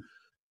 Woo!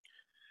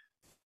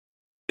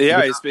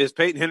 Yeah, is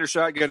Peyton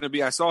Hendershot going to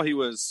be? I saw he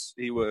was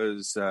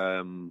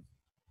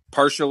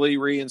partially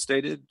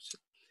reinstated.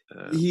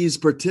 He's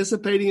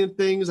participating in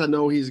things. I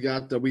know he's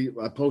got.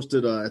 I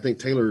posted. I think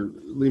Taylor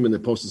Lehman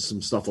had posted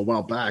some stuff a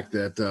while back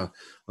that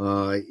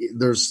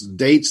there's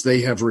dates.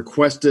 They have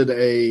requested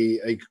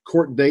a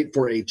court date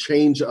for a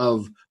change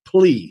of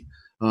plea.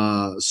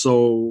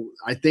 So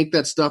I think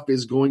that stuff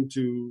is going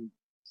to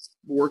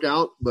work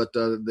out, but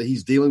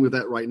he's dealing with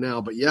that right now.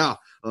 But yeah,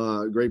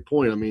 great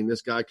point. I mean,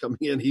 this guy coming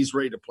in, he's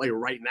ready to play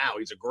right now.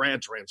 He's a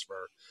grad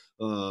transfer.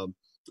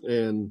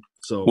 And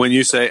so when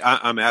you say,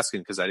 I'm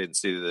asking because I didn't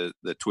see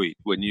the tweet.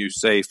 When you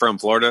say from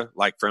Florida,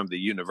 like from the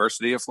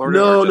University of Florida?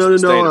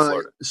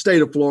 No.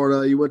 State of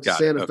Florida. He went to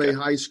Santa Fe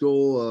High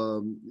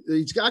School.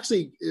 He's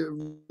actually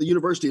the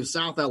University of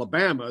South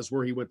Alabama is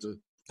where he went to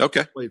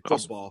play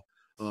football.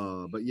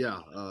 Awesome.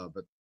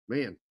 But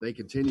man, they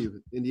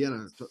continue.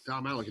 Indiana,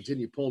 Tom Allen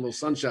continue pulling those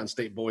Sunshine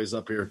State boys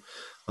up here.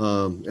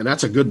 And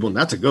that's a good one.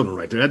 That's a good one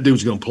right there. That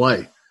dude's going to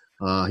play.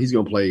 He's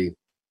going to play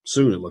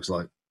soon, it looks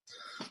like.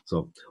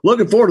 So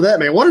looking forward to that,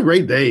 man. What a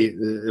great day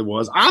it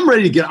was. I'm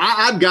ready to get.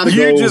 I've got to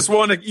go. You just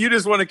want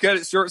to cut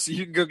it short so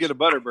you can go get a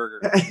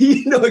Butterburger.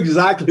 You know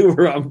exactly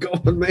where I'm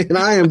going, man.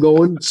 I am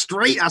going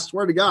straight. I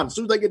swear to God. As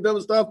soon as I get done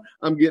with stuff,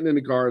 I'm getting in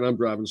the car and I'm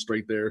driving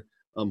straight there.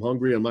 I'm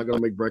hungry. I'm not going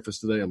to make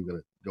breakfast today. I'm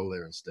going to go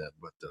there instead.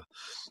 But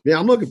yeah,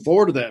 I'm looking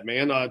forward to that,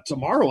 man.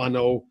 Tomorrow, I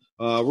know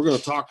we're going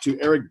to talk to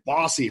Eric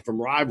Bossy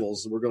from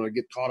Rivals. We're going to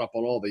get caught up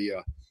on all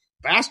the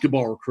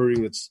basketball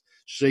recruiting that's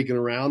shaking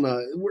around.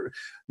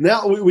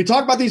 Now we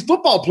talk about these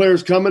football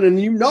players coming,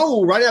 and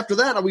right after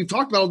that, we've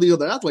talked about all the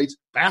other athletes.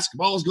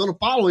 Basketball is going to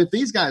follow if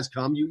these guys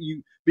come.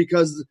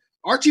 Because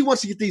Archie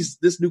wants to get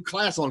this new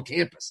class on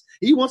campus.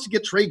 He wants to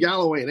get Trey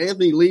Galloway and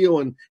Anthony Leo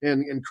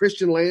and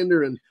Christian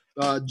Lander and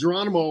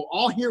Geronimo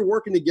all here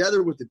working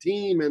together with the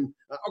team, and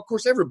of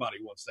course everybody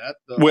wants that.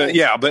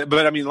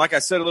 But I mean, like I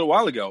said a little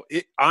while ago,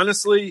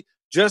 honestly,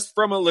 just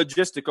from a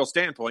logistical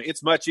standpoint,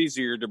 it's much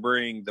easier to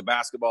bring the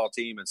basketball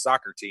team and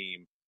soccer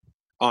team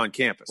on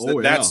campus.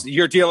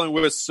 You're dealing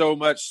with so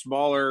much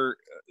smaller,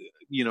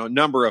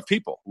 number of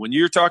people when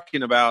you're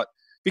talking about,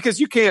 because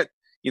you can't,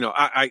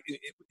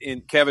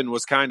 and Kevin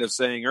was kind of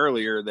saying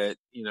earlier that,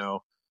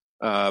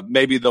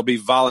 maybe there'll be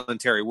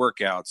voluntary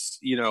workouts.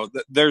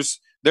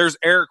 There's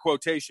air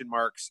quotation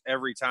marks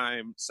every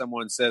time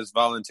someone says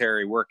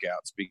voluntary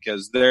workouts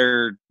because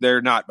they're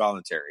not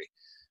voluntary.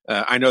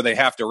 I know they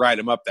have to write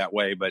them up that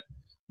way, but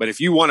if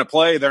you want to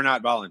play, they're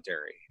not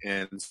voluntary.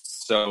 And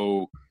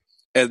so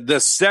the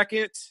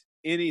second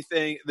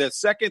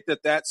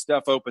that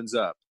stuff opens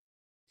up,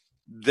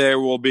 there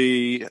will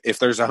be, if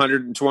there's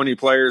 120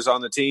 players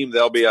on the team,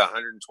 there'll be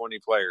 120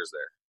 players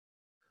there.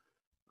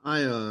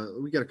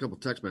 We got a couple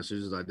text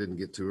messages I didn't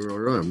get to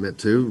or I meant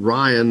to.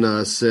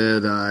 Ryan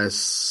said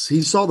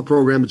he saw the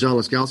program that John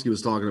Laskowski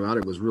was talking about.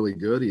 It was really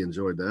good. He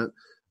enjoyed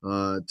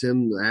that.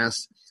 Tim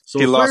asked. So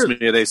he lost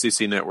me at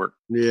ACC Network.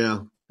 Yeah.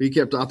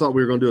 I thought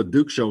we were going to do a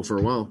Duke show for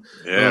a while.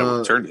 Yeah,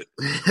 we turned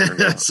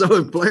it. So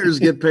if players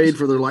get paid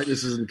for their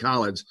likenesses in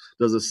college,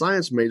 does a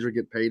science major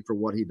get paid for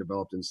what he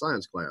developed in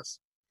science class?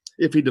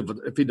 If he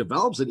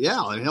develops it,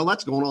 yeah. Hell,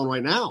 that's going on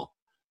right now.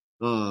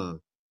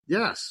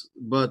 Yes,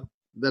 but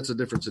that's a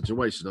different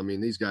situation. I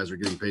mean, these guys are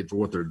getting paid for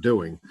what they're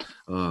doing.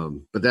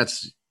 But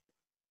that's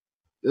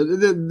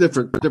a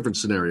different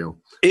scenario.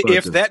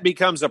 If that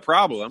becomes a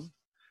problem,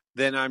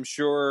 then I'm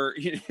sure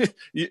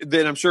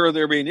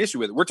there'll be an issue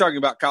with it. We're talking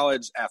about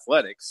college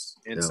athletics,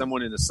 and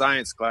someone in the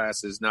science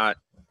class is not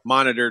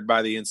monitored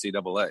by the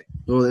NCAA.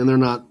 Well, and they're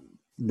not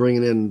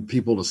bringing in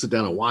people to sit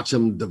down and watch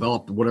them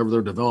develop whatever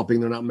they're developing.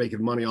 They're not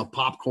making money off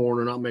popcorn.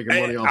 They're not making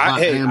money off hot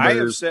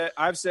hamburgers.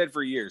 I've said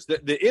for years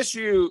the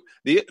issue,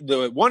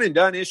 the one and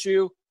done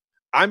issue,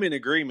 I'm in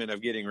agreement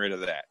of getting rid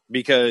of that,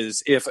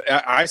 because if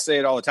I say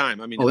it all the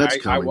time, I mean,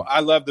 I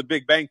love the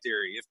Big Bang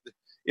Theory.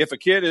 If a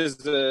kid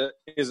is a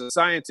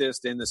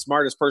scientist and the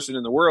smartest person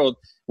in the world,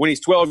 when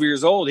he's 12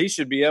 years old, he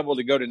should be able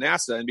to go to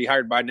NASA and be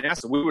hired by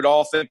NASA. We would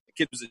all think the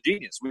kid was a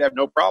genius. We'd have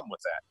no problem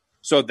with that.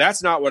 So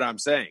that's not what I'm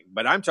saying.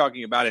 But I'm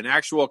talking about an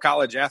actual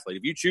college athlete.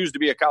 If you choose to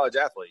be a college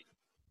athlete,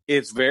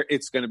 it's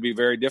going to be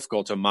very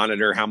difficult to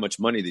monitor how much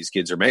money these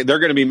kids are making. They're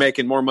going to be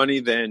making more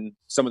money than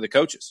some of the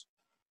coaches.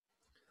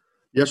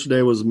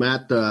 Yesterday was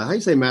Matt. How do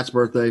you say Matt's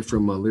birthday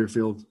from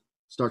Learfield?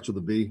 Starts with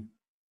a B.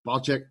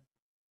 Balchek.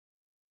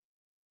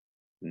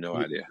 No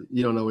idea.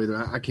 You don't know either.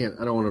 I can't.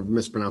 I don't want to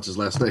mispronounce his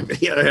last name.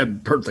 He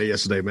had birthday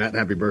yesterday, Matt.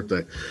 Happy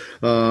birthday.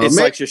 It's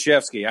like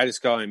Krzyzewski. I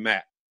just call him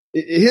Matt.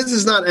 His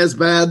is not as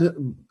bad.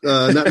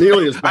 Not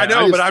nearly as bad. I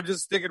know, but I'm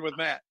just sticking with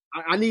Matt.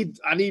 I need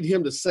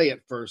him to say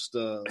it first.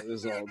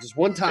 Is all. Just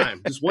one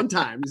time. Just one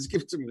time. Just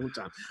give it to me one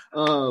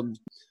time.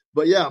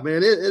 But yeah,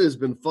 man, it has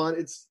been fun.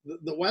 It's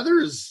the weather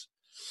is.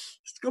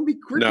 It's going to be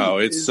crazy. No,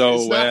 it's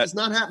so wet. It's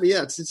not happening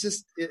yet. It's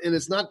just, and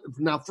it's not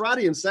now.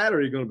 Friday and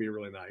Saturday are going to be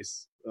really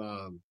nice.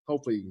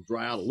 Hopefully you can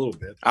dry out a little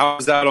bit. I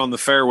was out on the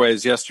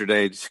fairways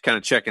yesterday, just kind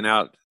of checking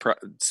out,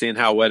 seeing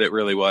how wet it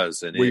really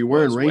was. And were you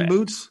wearing rain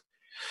boots?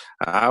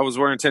 I was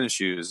wearing tennis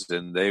shoes,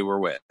 and they were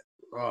wet.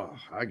 Oh,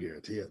 I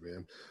guarantee it,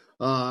 man.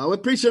 I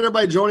appreciate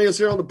everybody joining us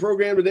here on the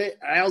program today.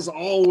 As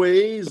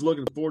always,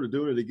 looking forward to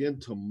doing it again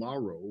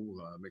tomorrow.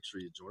 Make sure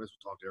you join us.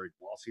 We'll talk to Eric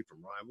Bossy from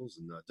Rivals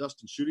and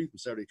Dustin Schutte from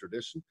Saturday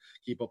Tradition.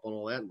 Keep up on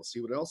all that, and we'll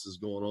see what else is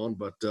going on.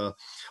 But,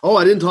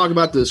 I didn't talk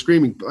about the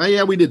screaming.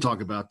 Yeah, we did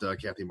talk about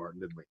Kathy Martin,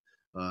 didn't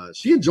we?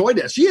 She enjoyed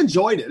that. She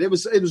enjoyed it. It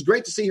was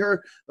great to see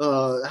her,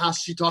 how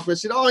she talked about it.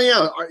 She said, oh,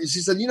 yeah. She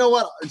said, you know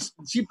what?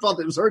 She felt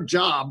it was her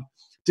job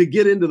to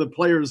get into the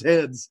players'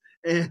 heads.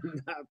 And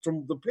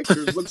from the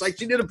pictures, looks like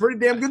she did a pretty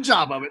damn good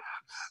job of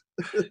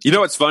it. You know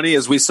what's funny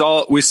is we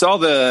saw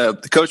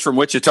the coach from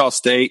Wichita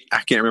State. I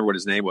can't remember what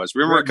his name was.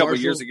 Remember a couple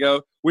of years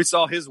ago, we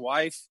saw his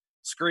wife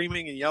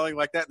screaming and yelling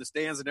like that in the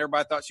stands, and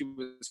everybody thought she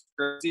was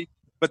crazy.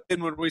 But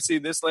then when we see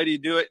this lady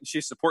do it and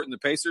she's supporting the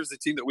Pacers, the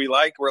team that we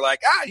like, we're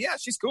like, yeah,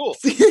 she's cool.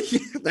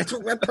 That's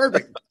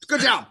perfect.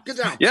 Good job.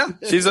 Yeah,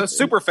 she's a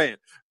super fan.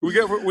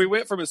 We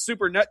went from a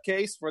super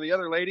nutcase for the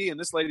other lady, and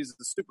this lady's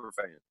a super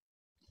fan.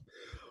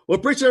 Well,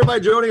 appreciate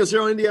everybody joining us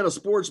here on Indiana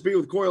Sports Beat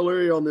with Coy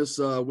O'Leary on this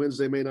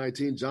Wednesday, May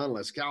 19th. John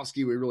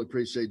Leskowski, we really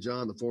appreciate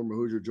John, the former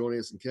Hoosier, joining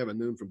us, and Kevin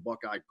Noon from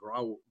Buckeye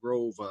Grove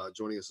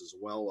joining us as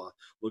well.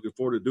 Looking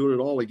forward to doing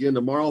it all again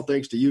tomorrow.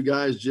 Thanks to you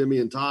guys, Jimmy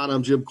and Todd.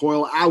 I'm Jim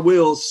Coyle. I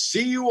will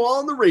see you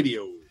on the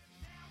radio.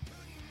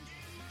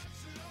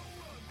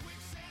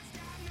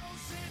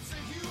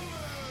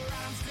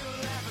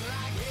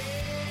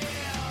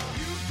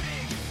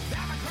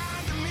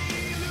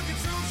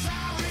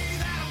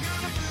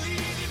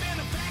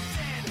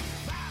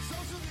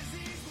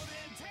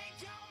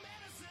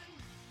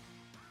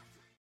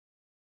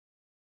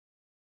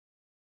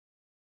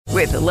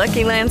 With the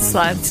Lucky Land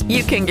Slots,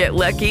 you can get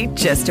lucky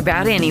just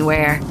about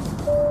anywhere.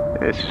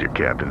 This is your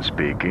captain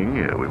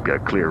speaking. We've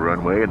got clear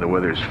runway and the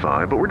weather's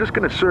fine, but we're just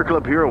going to circle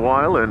up here a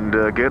while and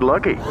get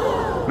lucky.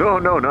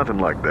 No, nothing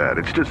like that.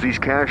 It's just these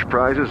cash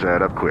prizes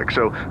add up quick.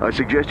 So I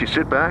suggest you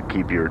sit back,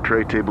 keep your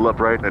tray table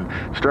upright, and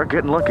start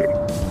getting lucky.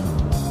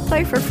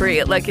 Play for free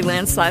at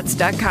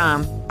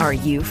LuckyLandSlots.com. Are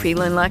you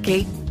feeling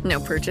lucky?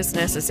 No purchase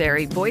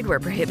necessary. Void where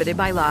prohibited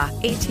by law.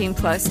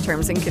 18+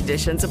 terms and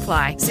conditions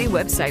apply. See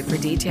website for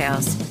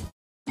details.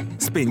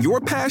 Spin your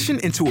passion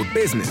into a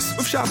business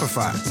with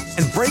Shopify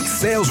and break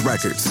sales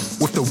records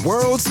with the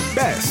world's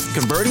best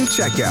converting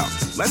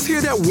checkout. Let's hear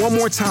that one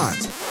more time.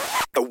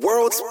 The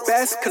world's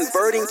best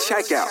converting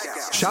checkout.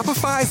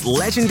 Shopify's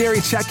legendary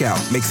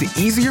checkout makes it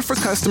easier for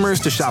customers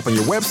to shop on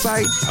your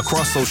website,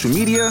 across social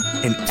media,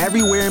 and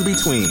everywhere in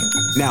between.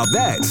 Now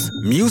that's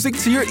music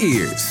to your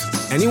ears.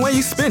 Any way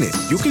you spin it,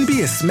 you can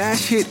be a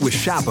smash hit with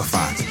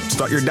Shopify.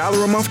 Start your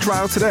 $1 a month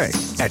trial today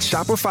at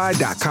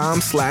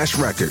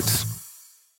shopify.com/records.